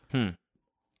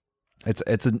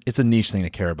 It's a niche thing to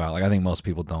care about. Like, I think most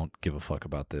people don't give a fuck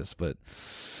about this, but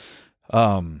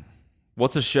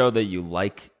what's a show that you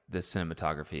like the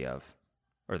cinematography of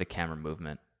or the camera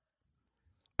movement?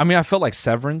 I mean, I felt like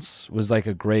Severance was like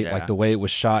a great, like the way it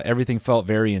was shot, everything felt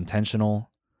very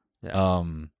intentional. Yeah.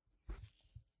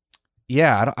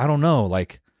 I don't know.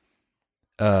 Like,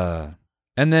 and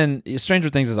then Stranger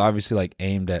Things is obviously like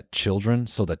aimed at children.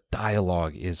 So the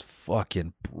dialogue is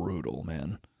fucking brutal,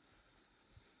 man.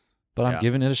 But I'm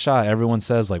giving it a shot. Everyone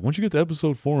says like, once you get to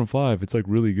episode 4 and 5, it's like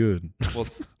really good. Well,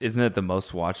 isn't it the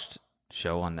most watched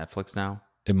show on Netflix now?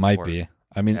 It might be.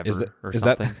 I mean, is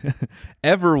that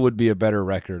ever would be a better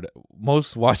record?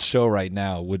 Most watched show right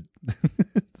now would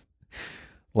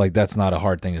like that's not a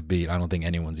hard thing to beat. I don't think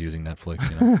anyone's using Netflix.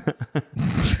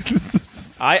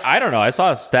 I don't know. I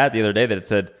saw a stat the other day that it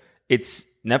said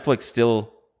Netflix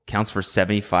still counts for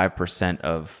 75%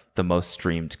 of the most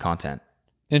streamed content.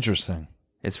 Interesting.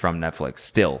 Is from Netflix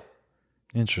still.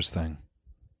 Interesting.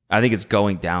 I think it's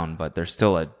going down, but there's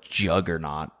still a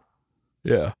juggernaut.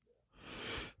 Yeah.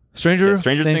 Stranger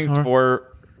Things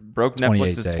 4 broke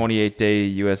Netflix's 28-day. 28-day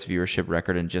U.S. viewership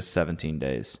record in just 17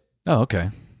 days. Oh, okay.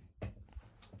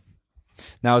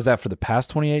 Now, is that for the past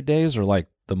 28 days or like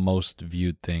the most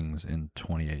viewed things in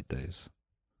 28 days?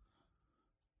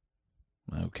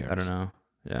 Who cares? I don't know.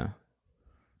 Yeah.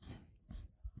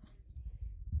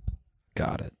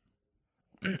 Got it.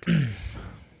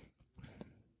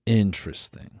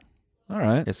 Interesting. All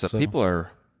right. Yeah, so people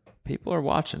are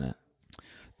watching it.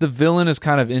 The villain is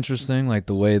kind of interesting, like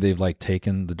the way they've like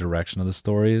taken the direction of the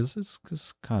story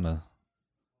is kind of.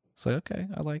 It's like, okay,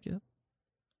 I like it.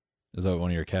 Is that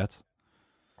one of your cats?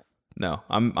 No,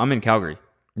 I'm in Calgary.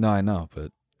 No, I know,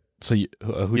 but so you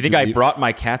You think I brought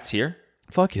my cats here?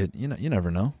 Fuck it, you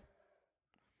never know.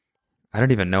 I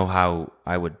don't even know how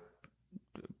I would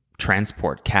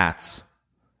transport cats.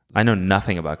 I know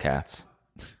nothing about cats.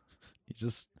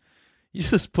 You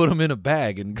just put them in a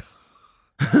bag and go.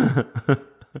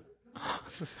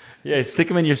 Yeah, stick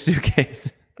them in your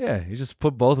suitcase. Yeah, you just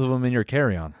put both of them in your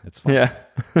carry-on. It's fine. Yeah.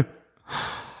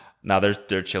 No,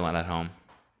 they're chilling at home.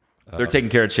 They're taking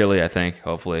care of Chili, I think.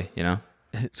 Hopefully,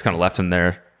 just kind of left him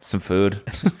there, some food.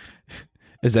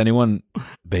 Is anyone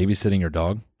babysitting your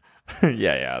dog?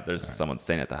 Yeah. There's someone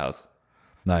staying at the house.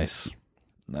 Nice.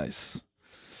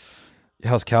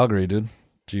 How's Calgary, dude?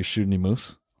 Did you shoot any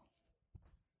moose?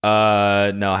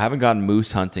 No, I haven't gotten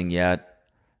moose hunting yet.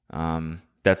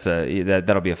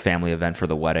 That'll be a family event for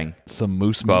the wedding. Some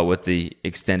moose Go meat. out with the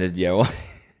extended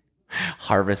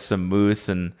harvest some moose,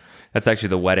 and that's actually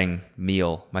the wedding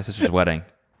meal. My sister's wedding.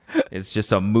 It's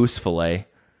just a moose fillet.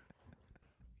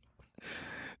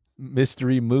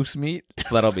 Mystery moose meat.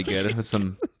 So that'll be good with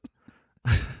some.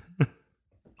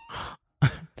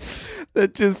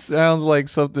 That just sounds like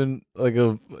something like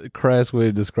a crass way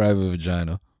to describe a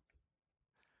vagina.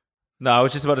 No, I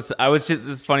was just about to say,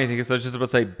 this funny thing is I was just about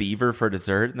to say beaver for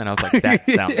dessert, and then I was like, that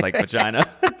sounds like vagina.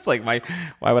 It's like why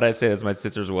would I say that's my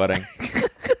sister's wedding?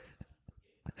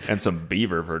 And some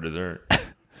beaver for dessert.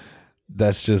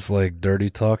 That's just like dirty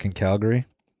talk in Calgary.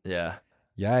 Yeah.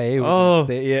 Yeah, hey,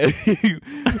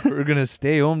 we're gonna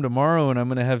stay home tomorrow, and I'm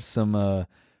gonna have some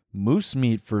moose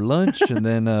meat for lunch, and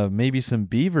then maybe some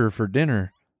beaver for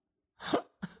dinner.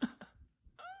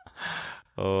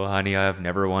 Oh, honey, I have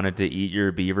never wanted to eat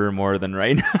your beaver more than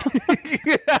right now.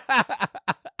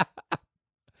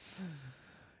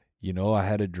 I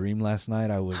had a dream last night.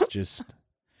 I was just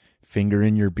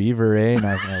fingering your beaver, and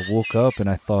I woke up and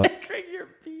I thought, Your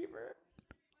beaver.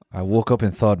 I woke up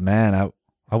and thought, man, I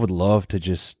would love to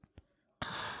just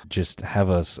have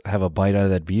a bite out of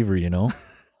that beaver,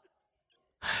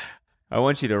 I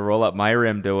want you to roll up my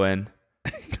rim to win.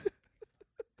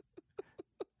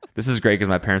 This is great because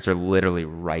my parents are literally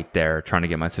right there trying to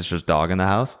get my sister's dog in the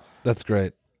house. That's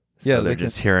great. So Yeah, they're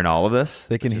just hearing all of this.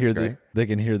 They can which is hear great. they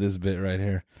can hear this bit right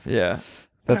here. Yeah.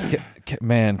 That's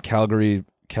man, Calgary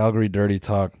dirty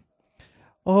talk.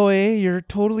 Oh, hey, you're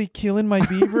totally killing my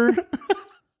beaver.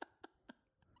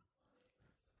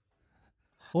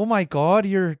 Oh my God,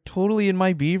 you're totally in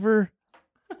my beaver.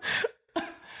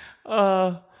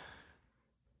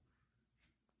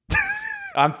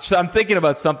 I'm thinking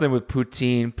about something with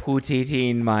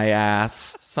poutine my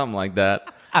ass, something like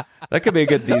that. That could be a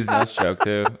good D's Nest joke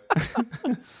too.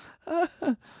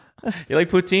 You like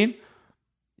poutine?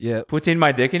 Yeah, Poutine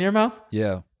my dick in your mouth?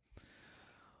 yeah.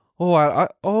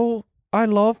 Oh, I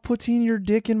love putting your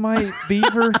dick in my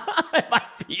beaver. My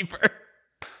beaver.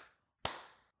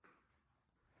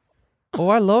 Oh,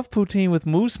 I love poutine with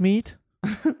moose meat.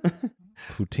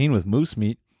 Poutine with moose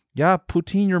meat? Yeah,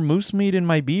 poutine your moose meat in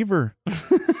my beaver.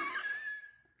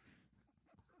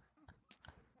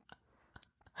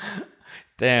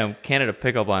 Damn, Canada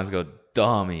pickup lines go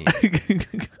dummy.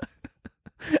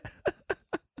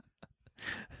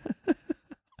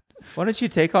 Why don't you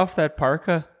take off that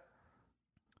parka?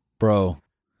 Bro,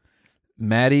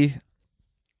 Maddie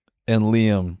and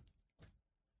Liam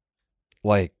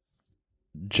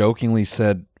jokingly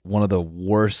said one of the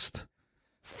worst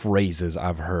phrases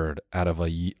I've heard out of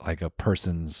a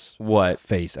person's What?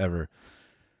 face ever.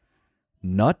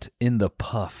 Nut in the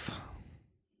puff.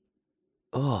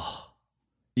 Ugh.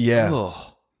 Yeah.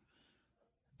 Ugh.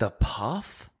 The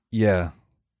puff? Yeah.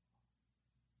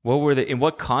 What were they? In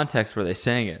what context were they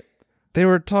saying it? They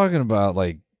were talking about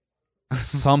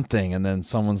something, and then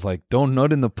someone's like, "Don't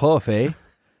nut in the puff, eh?"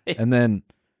 And then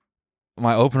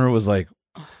my opener was like,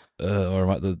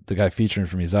 the guy featuring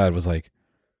from his side was like,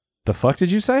 "The fuck did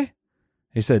you say?"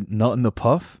 He said, "Nut in the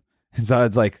puff." And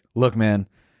Zod's like, "Look, man,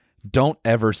 don't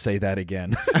ever say that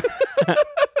again."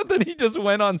 Then he just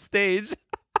went on stage.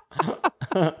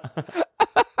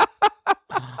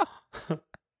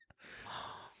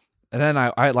 And then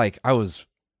I was,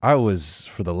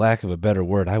 for the lack of a better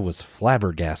word, I was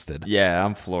flabbergasted. Yeah,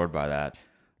 I'm floored by that.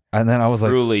 And then I was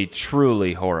Truly,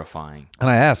 truly horrifying. and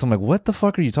I asked, I'm like, "What the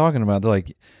fuck are you talking about?" They're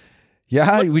like,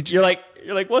 "Yeah, You're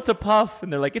like, what's a puff?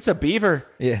 And they're like, it's a beaver.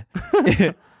 yeah."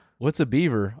 What's a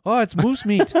beaver? Oh, it's moose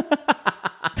meat.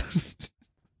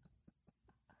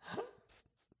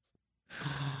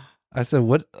 I said,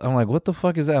 what? I'm like, what the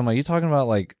fuck is that? I'm like, you talking about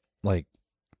like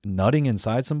nutting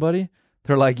inside somebody?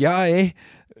 They're like, yeah,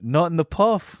 nut in the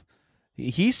puff.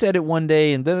 He said it one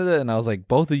day and da-da-da. And I was like,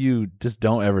 both of you just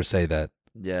don't ever say that.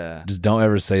 Yeah. Just don't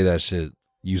ever say that shit.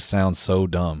 You sound so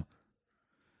dumb.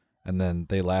 And then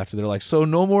they laughed. They're like, so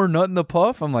no more nut in the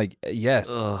puff? I'm like, yes.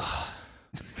 Ugh.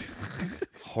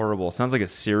 Horrible. Sounds like a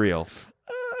cereal.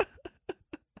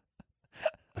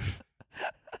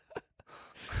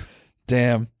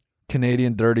 Damn.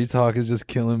 Canadian dirty talk is just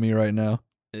killing me right now.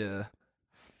 Yeah.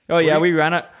 Oh yeah, we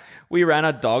ran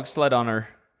a dog sled on her.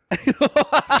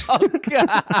 Oh,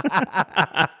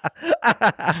 God.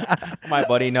 My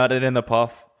buddy nutted in the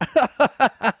puff.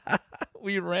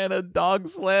 We ran a dog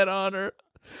sled on her.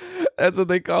 That's what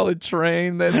they call a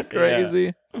train. That's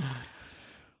crazy.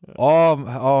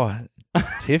 Oh,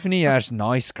 Tiffany Ash,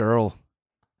 nice girl.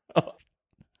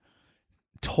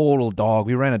 Total dog.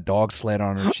 We ran a dog sled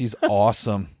on her. She's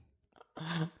awesome.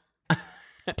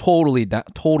 Totally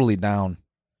down.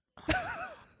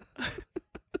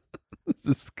 It's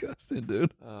disgusting,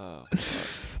 dude. Oh,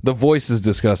 the voice is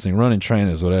disgusting. Running train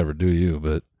is whatever. Do you?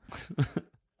 But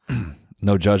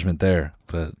no judgment there.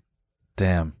 But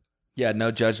damn. yeah,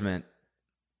 no judgment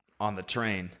on the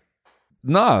train.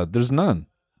 Nah, there's none.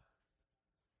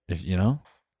 If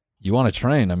you want a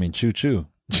train, I mean, choo choo,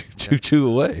 choo choo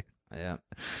away. Yeah.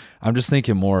 I'm just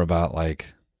thinking more about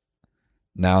like.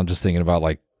 Now I'm just thinking about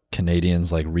like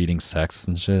Canadians like reading sex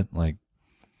and shit. Like,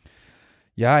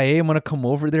 yeah, hey, I'm gonna come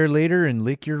over there later and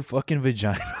lick your fucking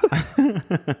vagina.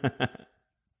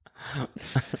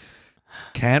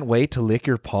 Can't wait to lick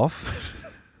your puff.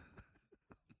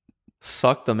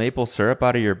 Suck the maple syrup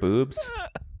out of your boobs.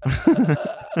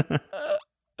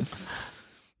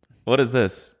 What is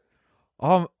this?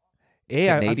 Hey,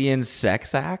 Canadian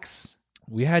sex acts?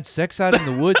 we had sex out in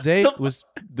the woods.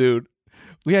 Dude,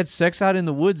 we had sex out in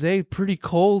the woods. Pretty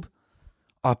cold.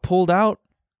 I pulled out.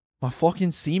 My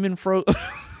fucking semen froze.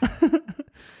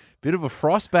 Bit of a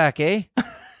frostback,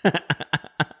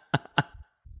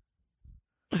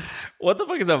 What the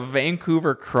fuck is a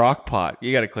Vancouver crock pot?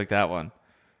 You got to click that one.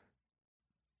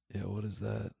 Yeah, what is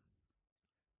that?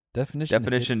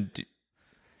 Definition.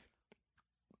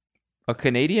 A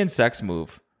Canadian sex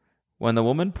move. When the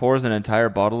woman pours an entire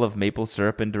bottle of maple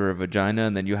syrup into her vagina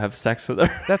and then you have sex with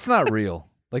her. That's not real.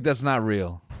 Like, that's not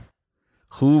real.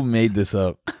 Who made this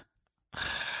up?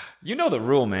 You know the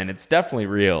rule, man. It's definitely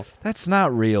real. That's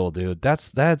not real, dude.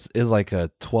 That's is like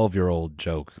a 12-year-old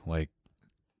joke. Like,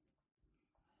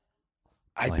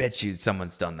 I bet you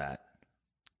someone's done that.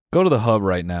 go to the hub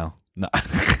right now. No.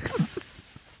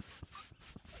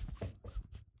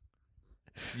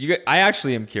 I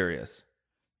actually am curious.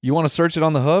 You want to search it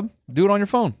on the hub? Do it on your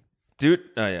phone. Dude,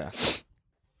 oh yeah.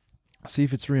 See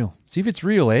if it's real. See if it's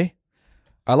real, eh?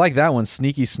 I like that one,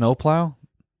 Sneaky Snowplow.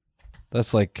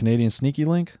 That's like Canadian Sneaky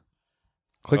Link.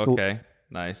 Click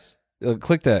nice.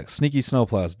 Click that. Sneaky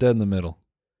Snowplow. It's dead in the middle.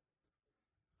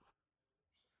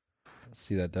 Let's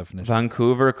see that definition.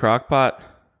 Vancouver crockpot.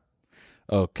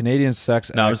 Oh, Canadian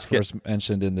sex No, act first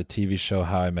mentioned in the TV show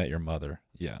How I Met Your Mother.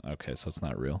 Yeah, okay, so it's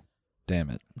not real. Damn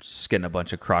it. Just getting a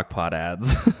bunch of crockpot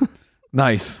ads.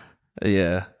 Nice.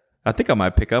 Yeah. I think I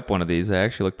might pick up one of these. They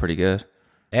actually look pretty good.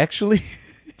 Actually,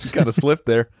 you kind of slipped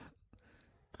there.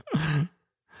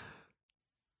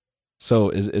 So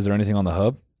is there anything on the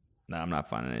hub? No, I'm not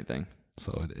finding anything.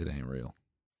 So it ain't real.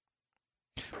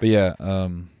 But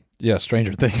yeah,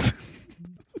 Stranger Things.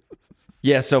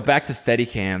 Yeah, so back to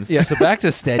Steadicams. Yeah, so back to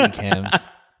Steadicams.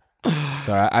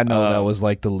 Sorry, I know that was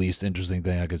like the least interesting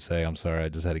thing I could say. I'm sorry, I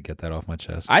just had to get that off my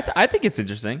chest. I think it's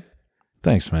interesting.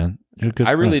 Thanks, man. You're a good.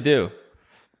 I really do.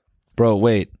 Bro,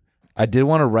 wait. I did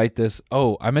want to write this.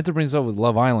 Oh, I meant to bring this up with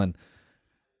Love Island.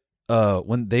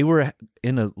 When they were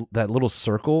in that little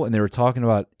circle and they were talking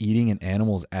about eating an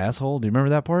animal's asshole. Do you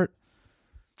remember that part?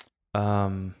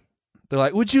 They're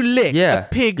like, "Would you lick a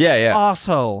pig's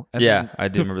asshole?" And I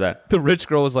do remember that. The rich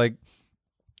girl was like,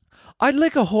 "I'd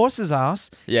lick a horse's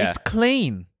ass. Yeah. It's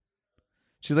clean."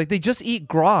 She's like, "They just eat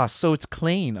grass, so it's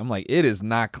clean." I'm like, "It is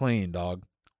not clean, dog."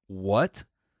 What?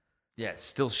 Yeah, it's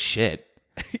still shit.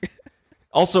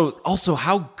 Also,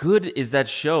 how good is that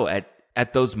show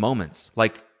at those moments?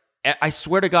 Like, I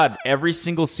swear to God, every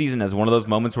single season has one of those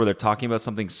moments where they're talking about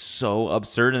something so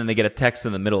absurd and then they get a text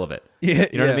in the middle of it. Yeah,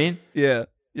 you know what I mean? Yeah,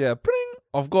 yeah. Pring,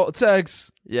 I've got a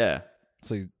text. Yeah.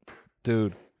 It's like,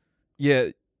 dude,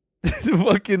 yeah,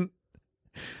 fucking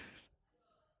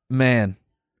man,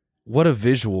 what a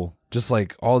visual! Just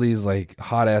like all these like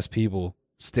hot ass people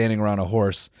standing around a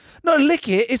horse. No, lick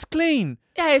it. It's clean.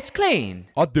 Yeah, it's clean.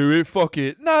 I'll do it. Fuck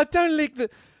it. No, don't lick the.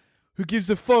 Who gives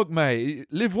a fuck, mate?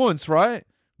 Live once, right?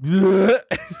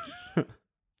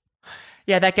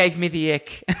 Yeah, that gave me the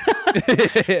ick.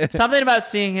 Something about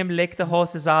seeing him lick the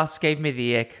horse's ass gave me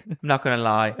the ick. I'm not going to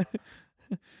lie.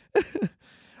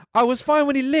 I was fine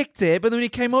when he licked it, but then when he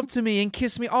came up to me and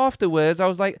kissed me afterwards, I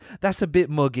was like, that's a bit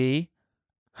muggy.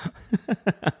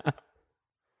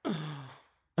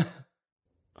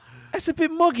 That's a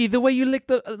bit muggy, the way you lick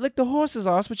the horse's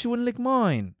ass, but you wouldn't lick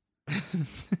mine.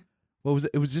 What was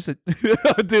it? It was just a...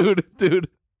 dude.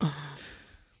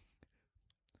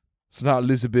 So now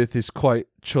Elizabeth is quite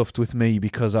chuffed with me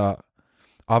because I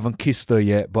haven't kissed her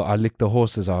yet, but I licked the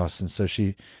horse's ass, and so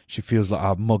she feels like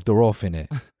I've mugged her off in it.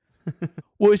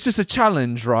 Well, it's just a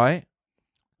challenge, right?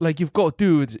 Like, you've got to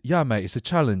do it. Yeah, mate, it's a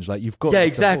challenge. Like, you've got... Yeah,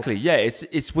 exactly. Yeah,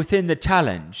 it's within the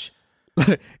challenge.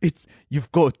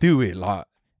 You've got to do it. Like,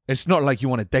 it's not like you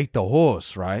want to date the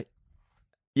horse, right?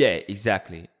 Yeah,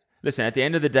 exactly. Listen, at the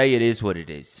end of the day, it is what it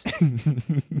is.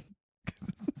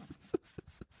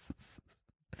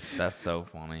 That's so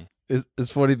funny.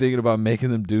 It's funny thinking about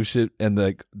making them do shit, and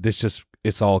like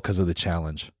it's all because of the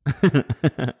challenge.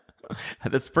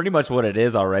 That's pretty much what it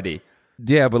is already.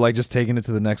 Yeah, but like just taking it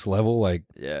to the next level, like,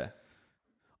 Yeah.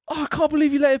 oh, I can't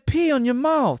believe you let it pee on your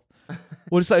mouth.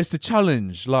 Well, it's like it's the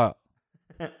challenge, like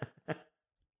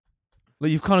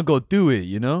you've kind of got to do it,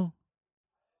 you know.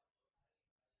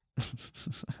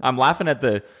 I'm laughing at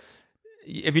the...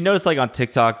 If you notice, like on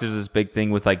TikTok, there's this big thing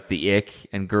with like the ick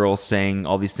and girls saying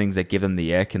all these things that give them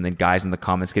the ick, and then guys in the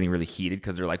comments getting really heated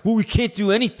because they're like, well, we can't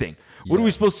do anything. What are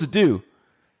we supposed to do?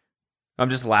 I'm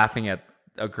just laughing at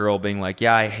a girl being like,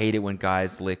 yeah, I hate it when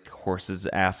guys lick horses'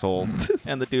 assholes.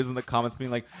 And the dudes in the comments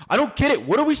being like, I don't get it.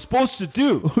 What are we supposed to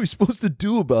do? What are we supposed to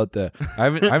do about that? I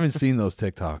haven't seen those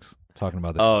TikToks talking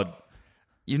about that. Oh,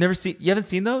 you haven't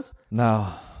seen those?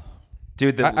 No.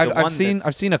 Dude, I've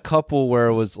seen a couple where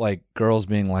it was like girls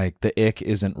being like, the ick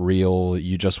isn't real.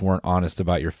 You just weren't honest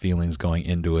about your feelings going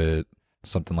into it.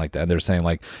 Something like that. And they're saying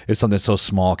like, if something so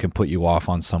small can put you off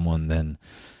on someone, then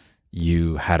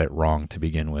you had it wrong to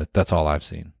begin with. That's all I've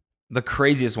seen. The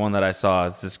craziest one that I saw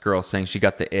is this girl saying she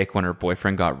got the ick when her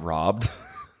boyfriend got robbed.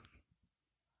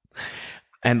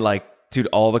 And like, dude,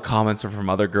 all the comments are from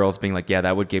other girls being like, yeah,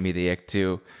 that would give me the ick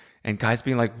too. And guys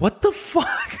being like, what the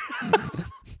fuck?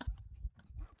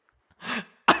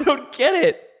 I don't get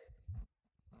it.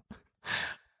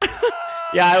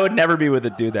 Yeah, I would never be with a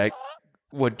dude that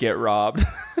would get robbed.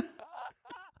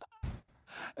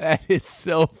 That is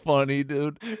so funny,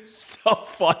 dude. So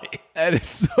funny. That is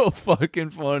so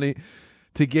fucking funny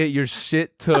to get your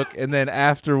shit took and then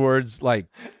afterwards, like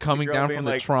coming girl down being from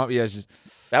the like, Trump. Yeah, it's just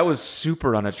that was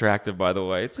super unattractive, by the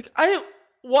way. It's like I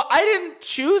didn't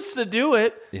choose to do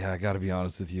it. Yeah, I got to be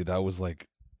honest with you. That was like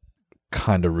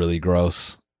kind of really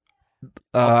gross.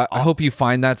 I hope you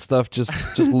find that stuff.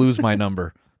 Just lose my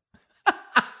number.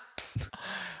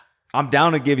 I'm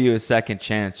down to give you a second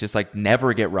chance. Just like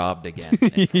never get robbed again.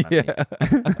 Yeah.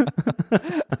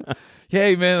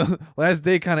 Hey, man, last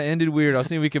day kind of ended weird. I was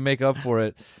thinking we could make up for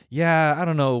it. Yeah, I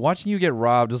don't know. Watching you get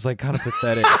robbed was like kind of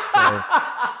pathetic. So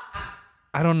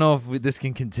I don't know if this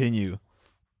can continue.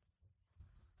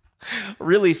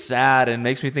 Really sad and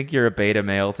makes me think you're a beta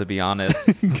male, to be honest.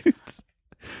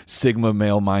 Sigma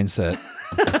male mindset.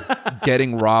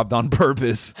 Getting robbed on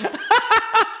purpose.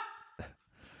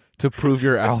 To prove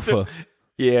you're alpha.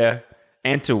 Yeah.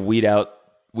 And to weed out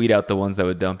the ones that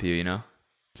would dump you, you know?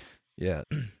 Yeah.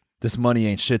 This money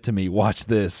ain't shit to me. Watch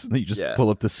this. You just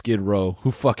pull up to Skid Row. Who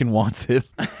fucking wants it?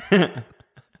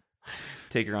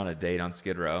 Take her on a date on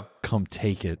Skid Row. Come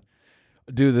take it.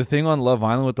 Dude, the thing on Love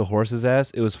Island with the horse's ass,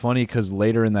 it was funny because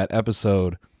later in that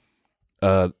episode,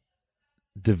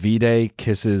 Davide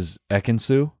kisses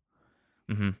Ekinsu.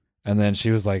 Mm-hmm. And then she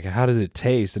was like, how does it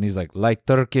taste? And he's like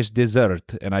Turkish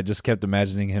dessert. And I just kept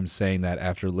imagining him saying that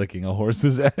after licking a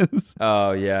horse's ass.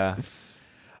 Oh, yeah.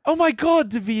 Oh, my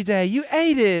God, Davide, you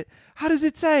ate it. How does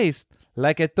it taste?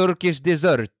 Like a Turkish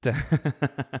dessert.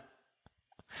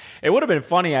 It would have been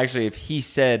funny, actually, if he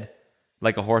said,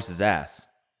 like a horse's ass.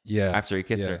 Yeah. After he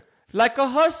kissed her. Like a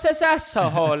horse's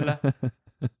asshole.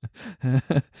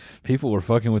 People were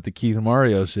fucking with the Keith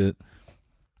Mario shit.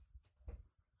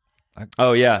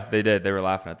 Oh, yeah, they did. They were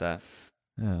laughing at that.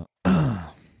 Yeah.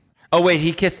 Oh, wait,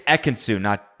 he kissed Ekinsu,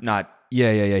 not...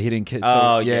 Yeah. He didn't kiss.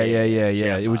 Oh, yeah.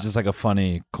 Gemma. It was just like a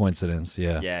funny coincidence.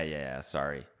 Yeah. Yeah.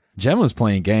 Sorry. Jem was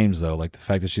playing games, though. Like the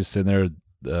fact that she's sitting there,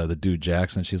 the dude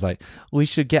Jackson, she's like, we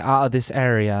should get out of this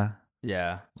area.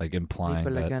 Yeah. Like implying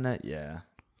People that... are gonna... Yeah.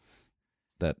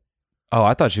 That... Oh,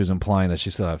 I thought she was implying that she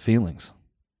still had feelings.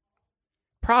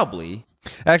 Probably.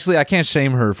 Actually, I can't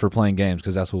shame her for playing games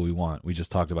because that's what we want. We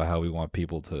just talked about how we want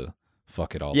people to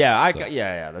fuck it all. Yeah,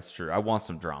 yeah, that's true. I want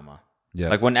some drama. Yeah.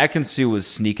 Like when Ekinsu was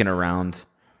sneaking around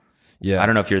Yeah. I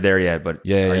don't know if you're there yet, but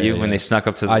Yeah, are yeah, you yeah, when yeah. they snuck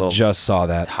up to the I little just saw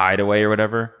that. hideaway or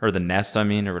whatever, or the nest? I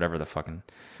mean, or whatever the fucking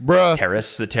Bruh.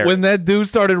 terrace. The terrace. When that dude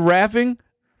started rapping,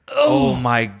 oh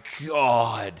my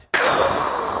god!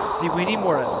 See, we need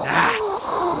more of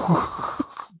that.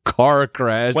 car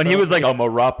crash. When he was like, "I'm a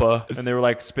rapper," and they were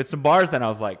like, "Spit some bars," and I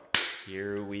was like,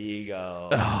 "Here we go."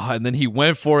 Oh, and then he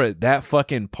went for it. That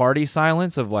fucking party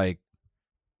silence of like,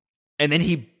 And then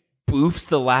he boofs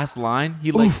the last line.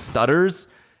 He like stutters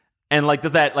and like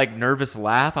does that like nervous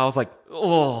laugh. I was like,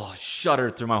 oh,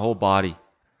 shuddered through my whole body.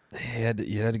 you had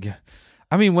to go.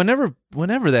 I mean, whenever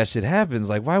that shit happens,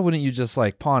 like, why wouldn't you just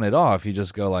like pawn it off? You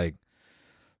just go like,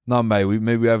 no, mate,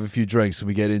 maybe we have a few drinks and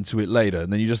we get into it later.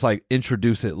 And then you just like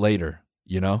introduce it later,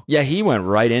 you know? Yeah, he went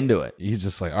right into it. He's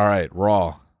just like, all right,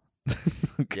 raw.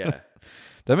 Yeah.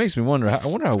 That makes me wonder. I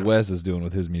wonder how Wes is doing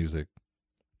with his music.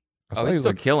 I saw Oh, he's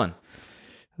still like, killing.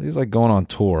 he's like going on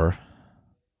tour.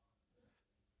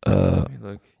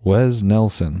 Look. Wes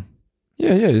Nelson.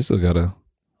 Yeah, he's still got a.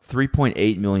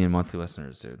 3.8 million monthly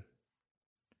listeners, dude.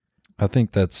 I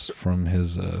think that's from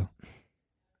his. I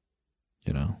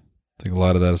think a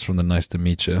lot of that is from the "Nice to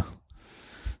Meet You"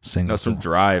 single. No, some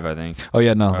Drive, I think. Oh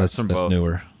yeah, no, It's that's from both.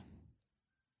 newer.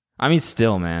 I mean,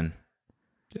 still, man.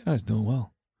 Yeah, he's doing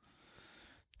well.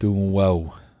 Doing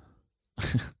well.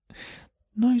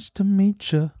 Nice to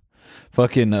meet you.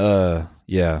 Fucking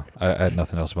yeah. I had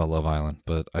nothing else about Love Island,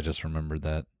 but I just remembered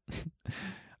that.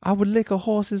 I would lick a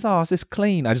horse's ass. It's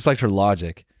clean. I just liked her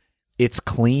logic. It's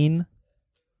clean.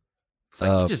 It's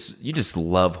like you just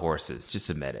love horses. Just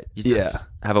admit it. You just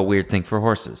have a weird thing for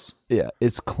horses. Yeah,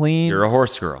 it's clean. You're a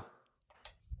horse girl.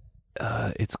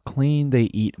 It's clean. They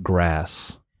eat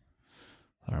grass.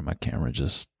 Sorry, my camera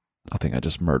just. I think I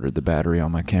just murdered the battery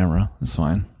on my camera. It's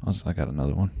fine. I got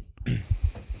another one.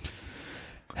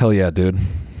 Hell yeah, dude.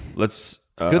 Let's.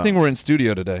 Good thing we're in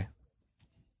studio today.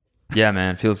 Yeah,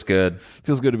 man. Feels good.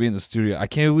 Feels good to be in the studio. I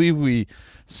can't believe we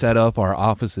set up our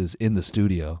offices in the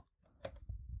studio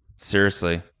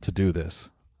Seriously. to do this.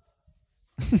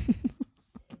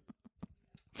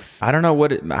 I don't know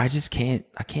what I just can't.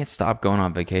 I can't stop going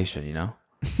on vacation. You know.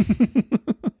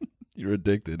 You're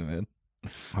addicted, man.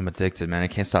 I'm addicted, man. I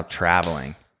can't stop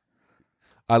traveling.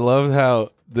 I loved how,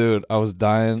 dude, I was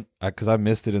dying because I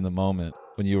missed it in the moment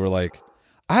when you were like,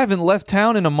 I haven't left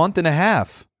town in a month and a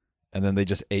half. And then they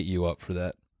just ate you up for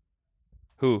that.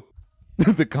 Who?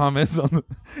 The comments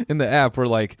in the app were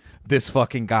like, this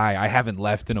fucking guy, I haven't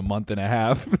left in a month and a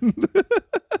half.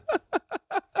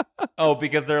 Oh,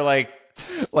 because they're like,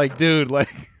 dude, like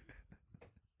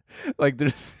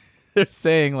they're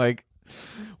saying like,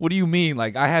 what do you mean?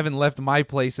 Like, I haven't left my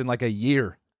place in like a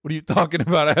year. What are you talking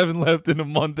about? I haven't left in a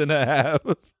month and a half.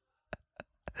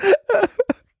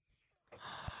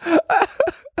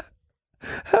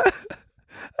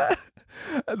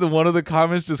 One of the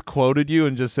comments just quoted you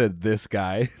and just said, this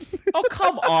guy. oh,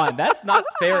 come on. That's not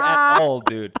fair at all,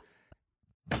 dude.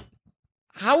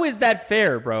 How is that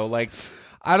fair, bro? Like,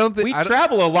 I don't think we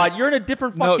travel a lot. You're in a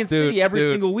different fucking dude, city every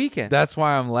dude, single weekend. That's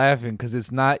why I'm laughing, because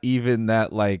it's not even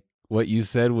that like what you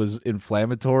said was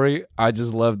inflammatory. I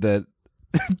just love that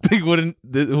they wouldn't,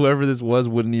 whoever this was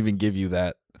wouldn't even give you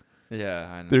that. Yeah,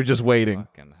 I know. They're just waiting.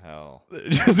 Fucking hell. They're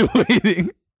just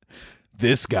waiting.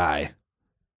 This guy.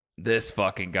 This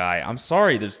fucking guy. I'm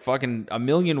sorry. There's fucking a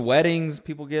million weddings.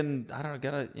 People getting, I don't know,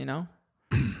 gotta, you know?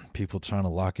 People trying to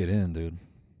lock it in, dude.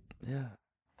 Yeah.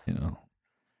 You know.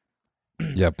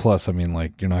 Yeah, plus, I mean,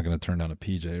 like, you're not going to turn down a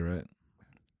PJ, right?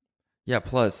 Yeah,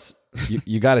 plus.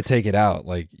 You got to take it out.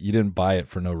 Like, you didn't buy it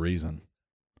for no reason.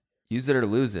 Use it or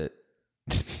lose it.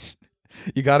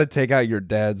 You got to take out your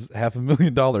dad's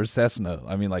 $500,000 Cessna.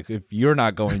 I mean, like, if you're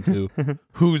not going to,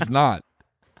 who's not?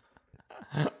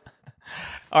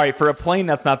 All right, for a plane,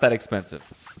 that's not that expensive.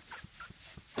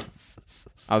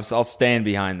 I'll stand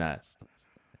behind that.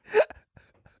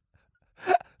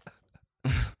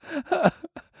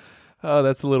 Oh,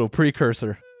 that's a little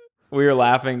precursor. We were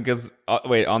laughing because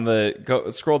wait,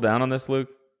 scroll down on this, Luke.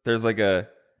 There's like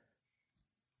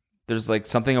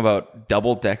something about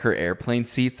double-decker airplane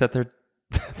seats that they're.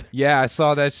 Yeah, I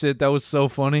saw that shit. That was so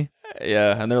funny.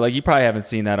 Yeah, and they're like, you probably haven't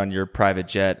seen that on your private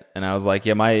jet. And I was like,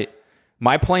 yeah, my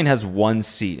plane has one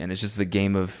seat, and it's just the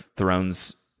Game of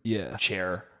Thrones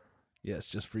chair. Yeah, it's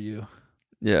just for you.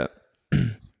 Yeah.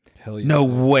 Hell yeah. No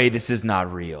way, this is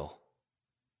not real.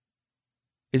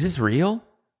 Is this real?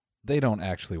 They don't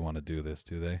actually want to do this,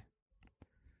 do they?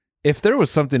 If there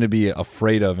was something to be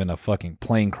afraid of in a fucking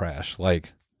plane crash,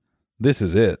 like, this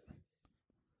is it.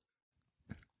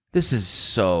 This is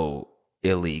so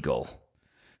illegal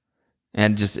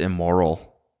and just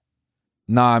immoral.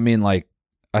 Nah, I mean, like,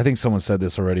 I think someone said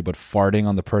this already, but farting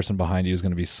on the person behind you is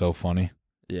going to be so funny.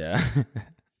 Yeah.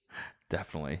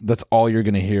 Definitely. That's all you're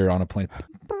going to hear on a plane.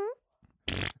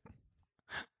 Can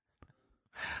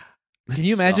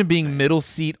you imagine being middle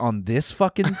seat on this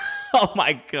fucking... Oh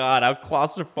my God, how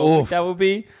claustrophobic that would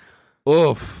be.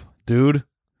 Oof, dude.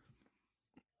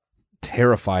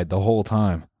 Terrified the whole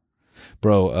time.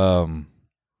 Bro,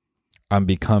 I'm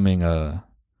becoming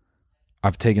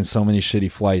I've taken so many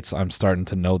shitty flights, I'm starting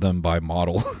to know them by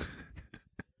model.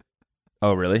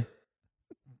 Oh, really?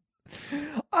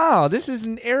 Oh, this is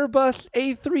an Airbus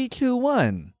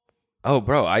A321. Oh,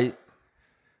 bro, I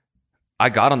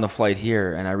got on the flight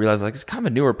here and I realized like it's kind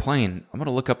of a newer plane. I'm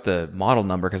gonna look up the model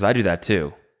number because I do that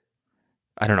too.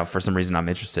 I don't know, for some reason I'm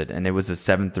interested, and it was a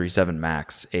 737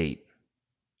 MAX 8.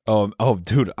 Oh,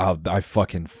 dude, I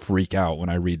fucking freak out when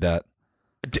I read that.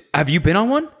 Have you been on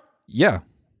one? Yeah,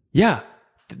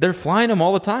 They're flying them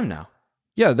all the time now.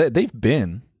 yeah, they've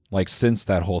been like since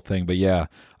that whole thing. But yeah,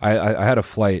 I had a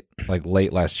flight like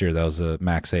late last year that was a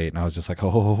MAX 8, and I was just like,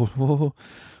 oh,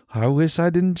 I wish I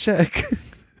didn't check.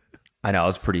 I know, I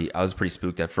was pretty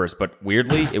spooked at first, but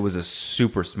weirdly, it was a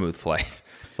super smooth flight.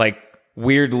 Like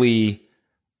weirdly,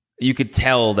 you could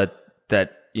tell that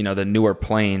you know the newer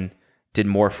plane did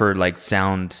more for like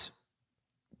sound,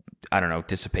 I don't know,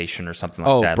 dissipation or something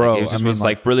like that. Bro, like, it just was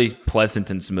like really pleasant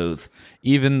and smooth.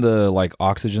 Even the like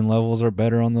oxygen levels are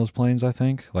better on those planes, I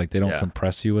think. Like they don't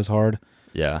compress you as hard.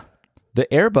 Yeah. The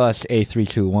Airbus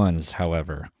A321s,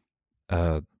 however,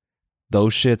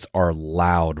 those shits are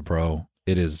loud, bro.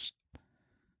 It is,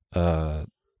 yeah,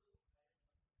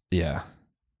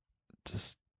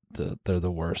 just they're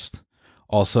the worst.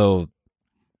 Also,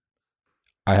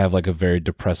 I have like a very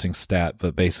depressing stat,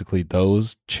 but basically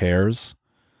those chairs,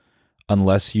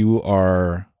 unless you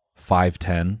are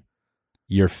 5'10",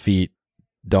 your feet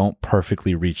don't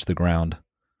perfectly reach the ground.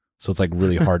 So it's like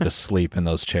really hard to sleep in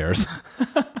those chairs.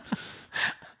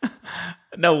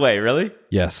 No way, really?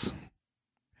 Yes.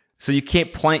 So you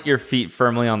can't plant your feet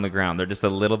firmly on the ground. They're just a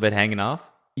little bit hanging off?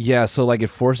 Yeah, so like it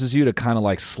forces you to kind of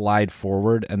like slide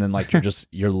forward, and then like you're just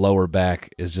your lower back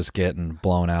is just getting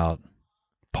blown out.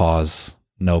 Pause.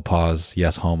 No pause.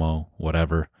 Yes, homo.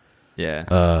 Whatever.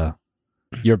 Yeah.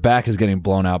 Your back is getting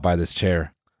blown out by this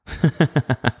chair.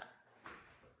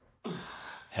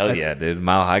 Hell yeah, dude.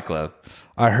 Mile High Club.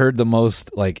 I heard the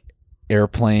most like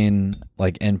airplane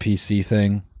like NPC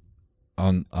thing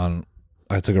on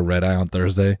I took a red eye on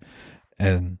Thursday,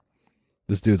 and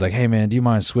this dude's like, "Hey man, do you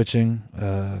mind switching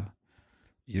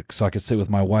so I could sit with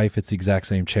my wife? It's the exact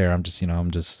same chair. I'm just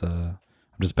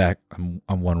back. I'm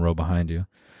one row behind you."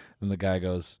 And the guy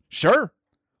goes, "Sure.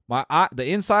 The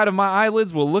inside of my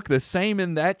eyelids will look the same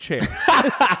in that chair."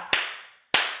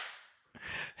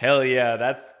 Hell yeah,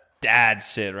 that's dad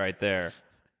shit right there.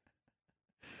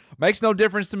 Makes no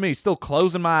difference to me. Still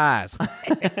closing my eyes.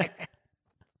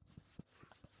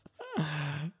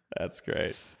 That's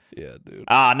great. Yeah, dude.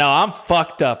 No, I'm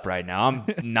fucked up right now. I'm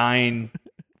 9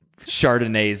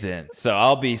 Chardonnays in, so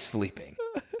I'll be sleeping.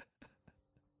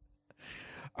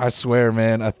 I swear,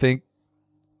 man. I think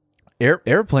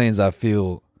airplanes, I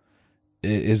feel,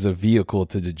 is a vehicle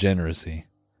to degeneracy.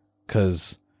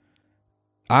 Because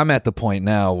I'm at the point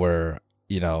now where,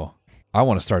 you know, I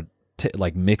want to start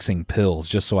like mixing pills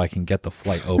just so I can get the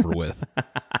flight over with.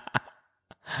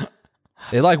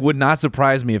 It like would not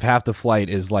surprise me if half the flight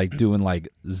is like doing like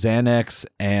Xanax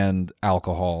and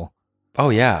alcohol. Oh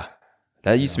yeah,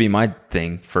 that used to be my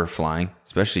thing for flying,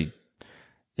 especially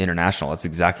international. That's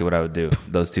exactly what I would do.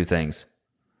 Those two things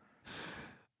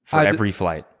for every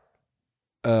flight.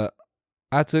 I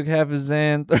took half a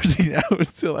Xan, 13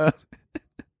 hours till out.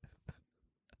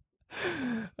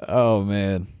 Oh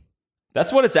man,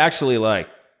 that's what it's actually like.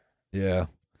 Yeah.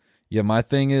 My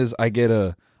thing is,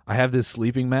 I have this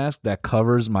sleeping mask that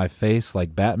covers my face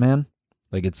like Batman.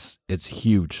 Like it's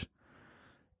huge.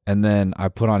 And then I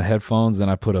put on headphones, then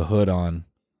I put a hood on,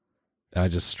 and I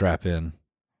just strap in.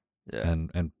 Yeah.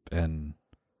 And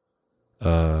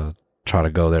try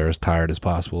to go there as tired as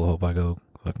possible. Hope I go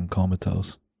fucking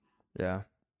comatose. Yeah.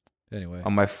 Anyway,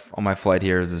 on my flight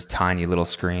here is this tiny little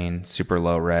screen, super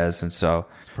low res, and so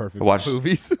it's perfect.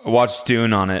 Movies. I watched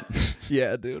Dune on it.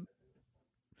 Yeah, dude.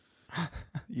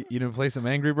 You didn't play some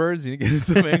Angry Birds? You didn't get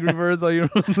some Angry Birds while you were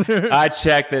on there? I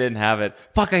checked. They didn't have it.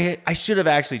 Fuck, I should have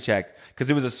actually checked because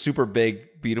it was a super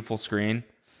big, beautiful screen.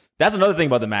 That's another thing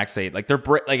about the Max 8. Like they're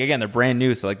brand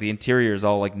new, so like the interior is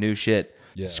all like new shit.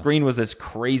 Yeah. The screen was this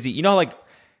crazy. You know, like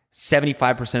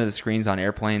 75% of the screens on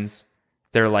airplanes,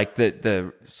 they're like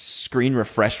the screen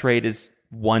refresh rate is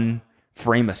 1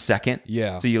 frame a second.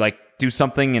 Yeah. So you like do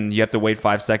something and you have to wait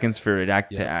 5 seconds for it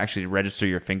to actually register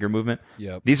your finger movement.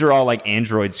 Yep. These are all like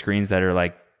Android screens that are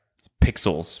like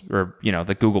pixels or,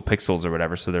 the Google Pixels or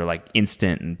whatever. So they're like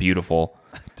instant and beautiful.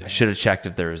 I should have checked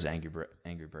if there was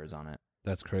Angry Birds on it.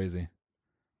 That's crazy.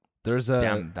 There's a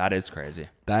Damn, that is crazy.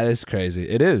 That is crazy.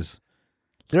 It is.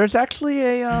 There's actually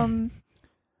a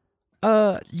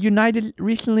United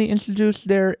recently introduced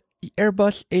their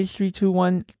Airbus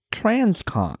A321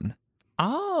 Transcon.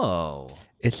 Oh.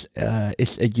 It's a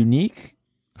unique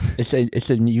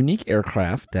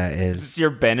aircraft that Is is this your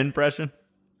Ben impression?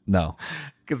 no.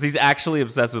 Because he's actually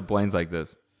obsessed with planes like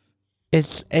this.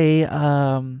 It's a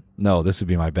no, this would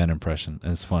be my Ben impression,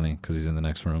 and it's funny because he's in the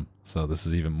next room, so this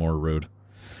is even more rude.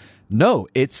 No,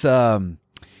 it's a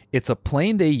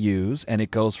plane they use, and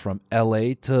it goes from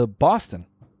L.A. to Boston.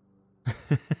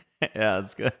 Yeah,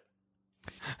 that's good.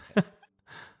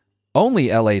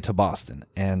 Only L.A. to Boston,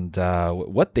 and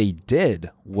what they did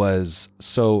was,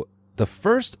 so the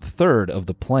first third of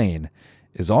the plane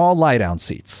is all lie-down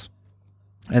seats,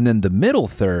 and then the middle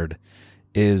third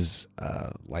is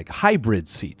like hybrid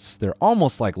seats. They're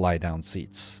almost like lie-down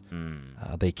seats.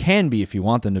 They can be if you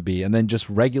want them to be, and then just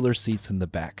regular seats in the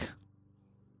back.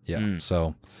 Yeah,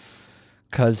 so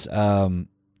because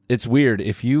it's weird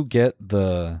if you get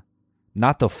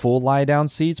not the full lie-down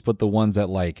seats, but the ones that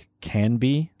like can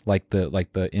be like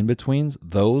the in-betweens.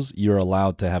 Those you're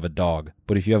allowed to have a dog,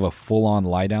 but if you have a full-on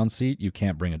lie-down seat, you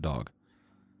can't bring a dog.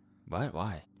 What?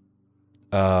 Why?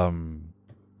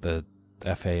 The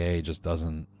FAA just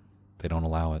doesn't. They don't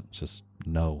allow it. It's just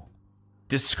no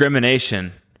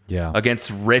Discrimination. Yeah,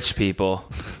 Against rich people.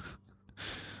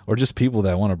 or just people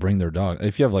that want to bring their dog.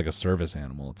 If you have like a service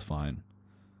animal, it's fine.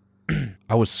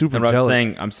 I was super And what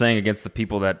jealous. I'm saying against the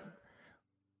people that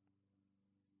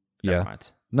Yeah. Never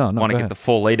mind. No, want to go get ahead. the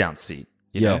full lay down seat.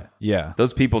 You know? Yeah.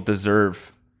 Those people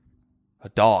deserve a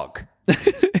dog.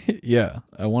 Yeah.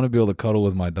 I want to be able to cuddle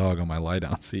with my dog on my lie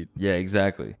down seat. Yeah,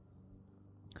 exactly.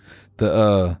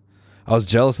 I was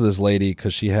jealous of this lady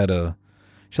because she had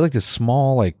like this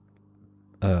small, like,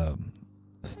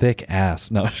 thick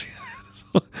ass. No,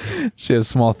 she had a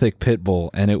small, thick pit bull,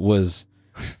 and it was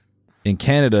in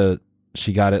Canada.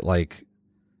 She got it like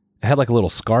it had like a little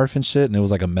scarf and shit, and it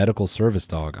was like a medical service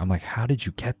dog. I'm like, how did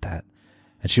you get that?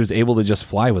 And she was able to just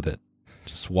fly with it,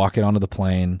 just walk it onto the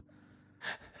plane.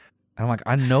 And I'm like,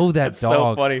 I know that That's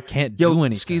dog so funny. can't do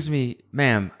anything. Excuse me,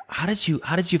 ma'am. How did you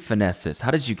finesse this?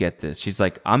 How did you get this? She's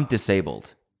like, I'm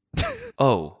disabled.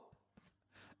 Oh,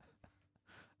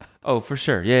 for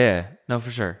sure. Yeah. No,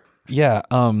 for sure. Yeah,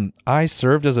 I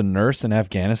served as a nurse in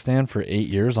Afghanistan for 8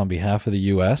 years on behalf of the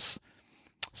U.S.,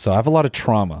 so I have a lot of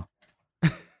trauma.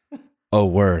 Oh,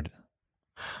 word.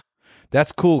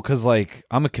 That's cool because, like,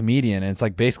 I'm a comedian, and it's,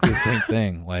 like, basically the same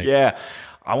thing. Like, Yeah.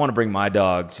 I want to bring my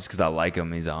dog just because I like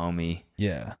him. He's a homie.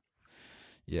 Yeah.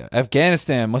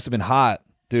 Afghanistan must have been hot.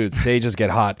 Dude, stages get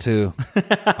hot, too.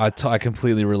 I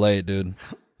completely relate, dude.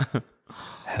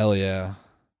 Hell yeah.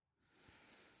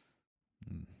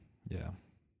 Yeah.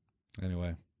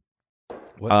 Anyway.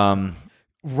 What?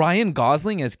 Ryan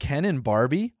Gosling as Ken and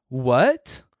Barbie?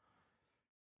 What?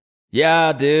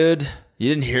 Yeah, dude. You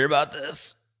didn't hear about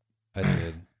this? I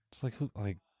did. It's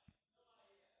like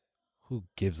who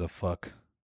gives a fuck?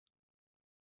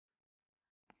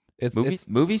 It's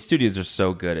Movie studios are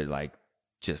so good at like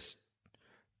just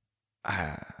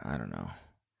I don't know.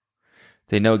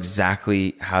 They know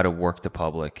exactly how to work the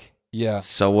public. yeah.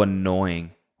 So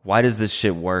annoying. Why does this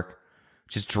shit work?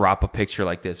 Just drop a picture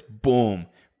like this. Boom.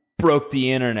 Broke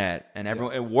the internet. And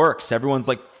everyone it works. Everyone's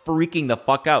like freaking the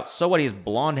fuck out. So what? He has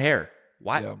blonde hair.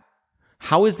 Why? Yeah.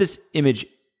 How is this image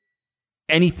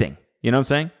anything? You know what I'm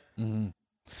saying? Mm-hmm.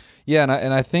 Yeah,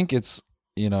 and I think it's,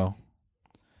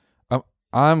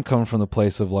 I'm coming from the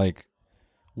place of like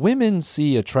women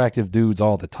see attractive dudes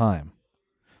all the time.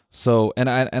 So and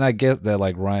I get that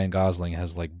like Ryan Gosling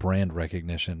has like brand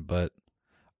recognition, but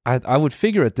I would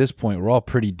figure at this point we're all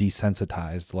pretty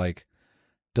desensitized. Like,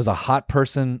 does a hot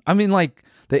person? I mean, like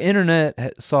the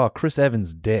internet saw Chris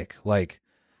Evans' dick. Like,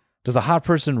 does a hot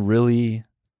person really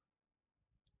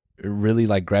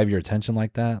like grab your attention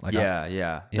like that? Like,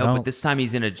 Yeah. No, but this time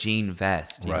he's in a jean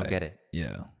vest. You don't get it.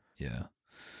 Yeah.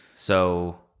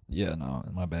 So Yeah, no,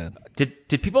 my bad. did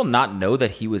people not know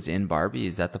that he was in Barbie?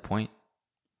 Is that the point?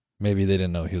 Maybe they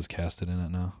didn't know he was casted in it.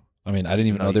 No, I mean I didn't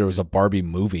even No, know there he was a Barbie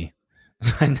movie.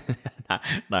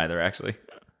 Neither, actually.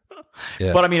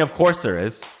 Yeah, But I mean, of course there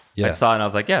is. Yeah. I saw it and I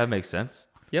was like, yeah, that makes sense.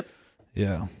 Yep,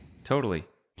 yeah. totally.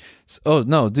 Oh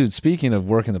no, dude. Speaking of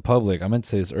work in the public, I meant to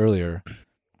say this earlier.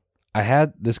 I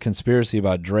had this conspiracy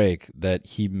about Drake that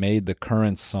he made the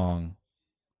Currents song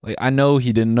Like, I know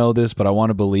he didn't know this, but I want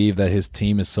to believe that his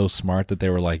team is so smart that they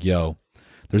were like, yo,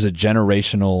 there's a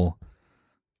generational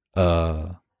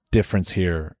difference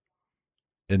here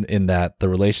in that the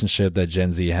relationship that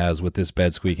Gen Z has with this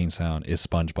bed squeaking sound is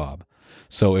SpongeBob.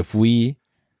 So if we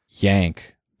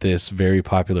yank this very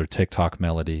popular TikTok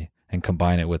melody and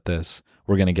combine it with this,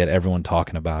 we're going to get everyone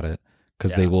talking about it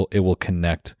because it will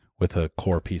connect with a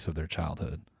core piece of their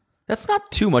childhood. That's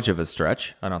not too much of a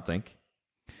stretch, I don't think.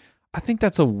 I think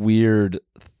that's a weird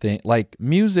thing. Like,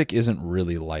 music isn't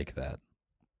really like that.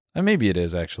 And maybe it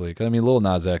is, actually. 'Cause, I mean, Lil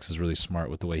Nas X is really smart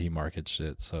with the way he markets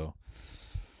shit, so.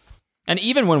 And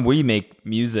even when we make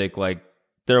music, like,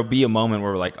 there'll be a moment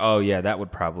where we're like, oh, yeah, that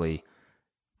part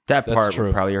true.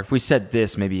 would probably, or if we said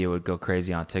this, maybe it would go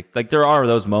crazy on TikTok. Like, there are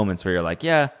those moments where you're like,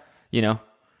 yeah,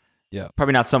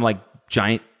 probably not some, like,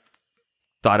 giant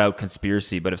thought-out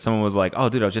conspiracy, but if someone was like, oh,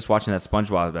 dude, I was just watching that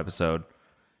SpongeBob episode,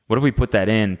 what if we put that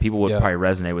in? People would probably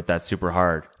resonate with that super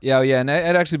hard. Yeah, and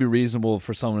it'd actually be reasonable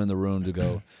for someone in the room to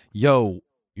go, yo,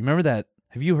 you remember that?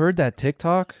 Have you heard that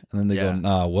TikTok? And then they go,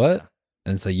 nah, what?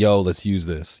 And say, yo, let's use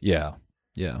this. Yeah.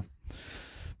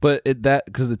 But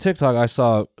because the TikTok I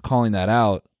saw calling that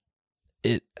out,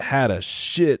 it had a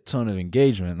shit ton of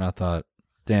engagement, and I thought,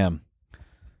 damn,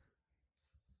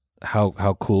 how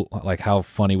cool, like how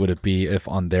funny would it be if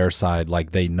on their side,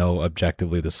 like they know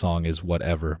objectively the song is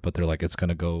whatever, but they're like, it's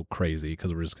gonna go crazy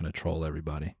because we're just gonna troll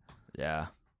everybody. Yeah.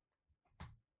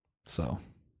 So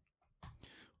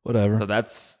whatever. So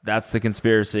that's the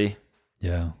conspiracy.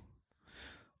 Yeah.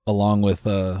 Along with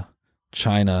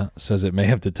China says it may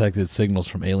have detected signals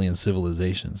from alien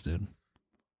civilizations, dude.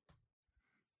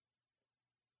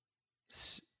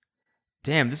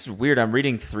 Damn, this is weird. I'm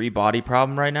reading 3 Body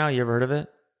Problem right now. You ever heard of it?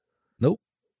 Nope.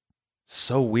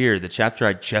 So weird. The chapter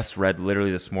I just read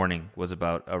literally this morning was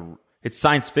about it's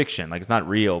science fiction. Like, it's not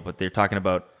real, but they're talking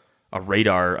about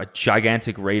a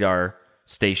gigantic radar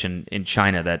station in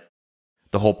China that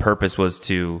the whole purpose was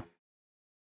to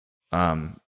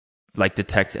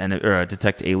detect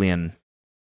aliens.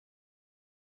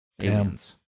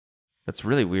 That's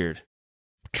really weird.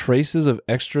 Traces of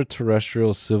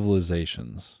extraterrestrial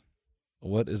civilizations.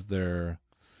 What is their...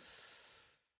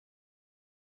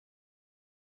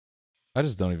 I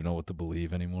just don't even know what to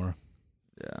believe anymore.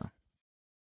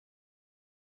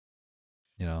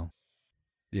 Yeah.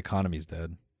 The economy's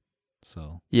dead.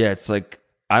 So. Yeah, it's like,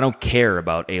 I don't care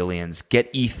about aliens. Get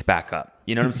ETH back up.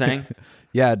 You know what I'm saying?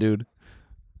 Yeah, dude.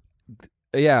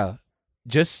 Yeah.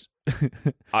 Just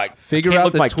figure can't out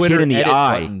look the my Twitter kid in the edit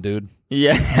eye. button, dude.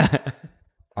 Yeah.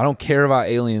 I don't care about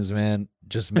aliens, man.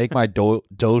 Just make my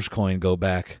Dogecoin go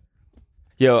back.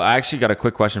 Yo, I actually got a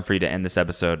quick question for you to end this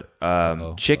episode.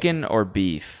 Chicken or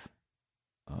beef?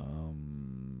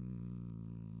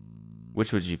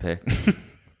 Which would you pick?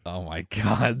 Oh my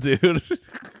god, dude.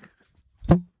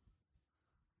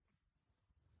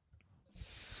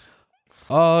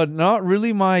 Not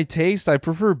really my taste. I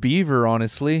prefer beaver,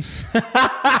 honestly.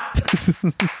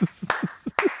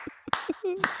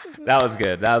 That was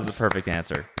good. That was the perfect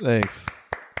answer. Thanks.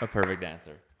 A perfect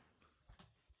answer.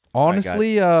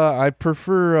 Honestly, right, I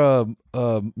prefer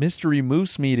mystery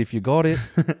moose meat if you got it.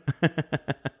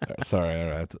 Sorry,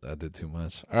 all right, I did too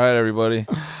much. All right, everybody.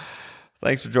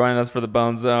 Thanks for joining us for the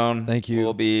Bone Zone. Thank you.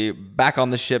 We'll be back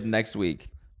on the ship next week.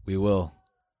 We will.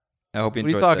 I hope you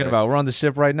enjoyed. What are you talking about? We're on the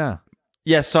ship right now.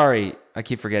 Yeah, sorry. I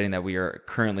keep forgetting that we are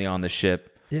currently on the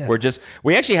ship. Yeah.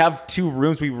 We actually have 2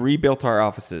 rooms. We rebuilt our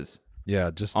offices.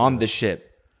 Yeah, just on the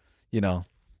ship.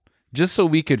 Just so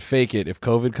we could fake it. If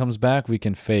COVID comes back, we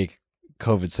can fake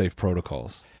COVID-safe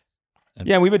protocols.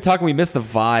 Yeah, we've been talking. We missed the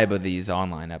vibe of these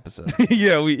online episodes.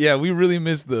 we really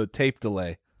missed the tape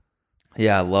delay.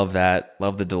 Yeah, I love that.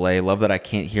 Love the delay. Love that I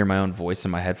can't hear my own voice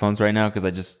in my headphones right now because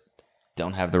I just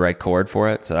don't have the right cord for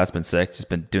it. So that's been sick. Just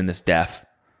been doing this deaf.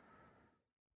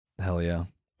 Hell yeah.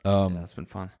 That's been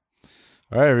fun.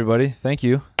 All right, everybody. Thank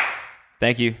you.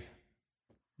 Thank you.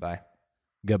 Bye.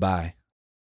 Goodbye.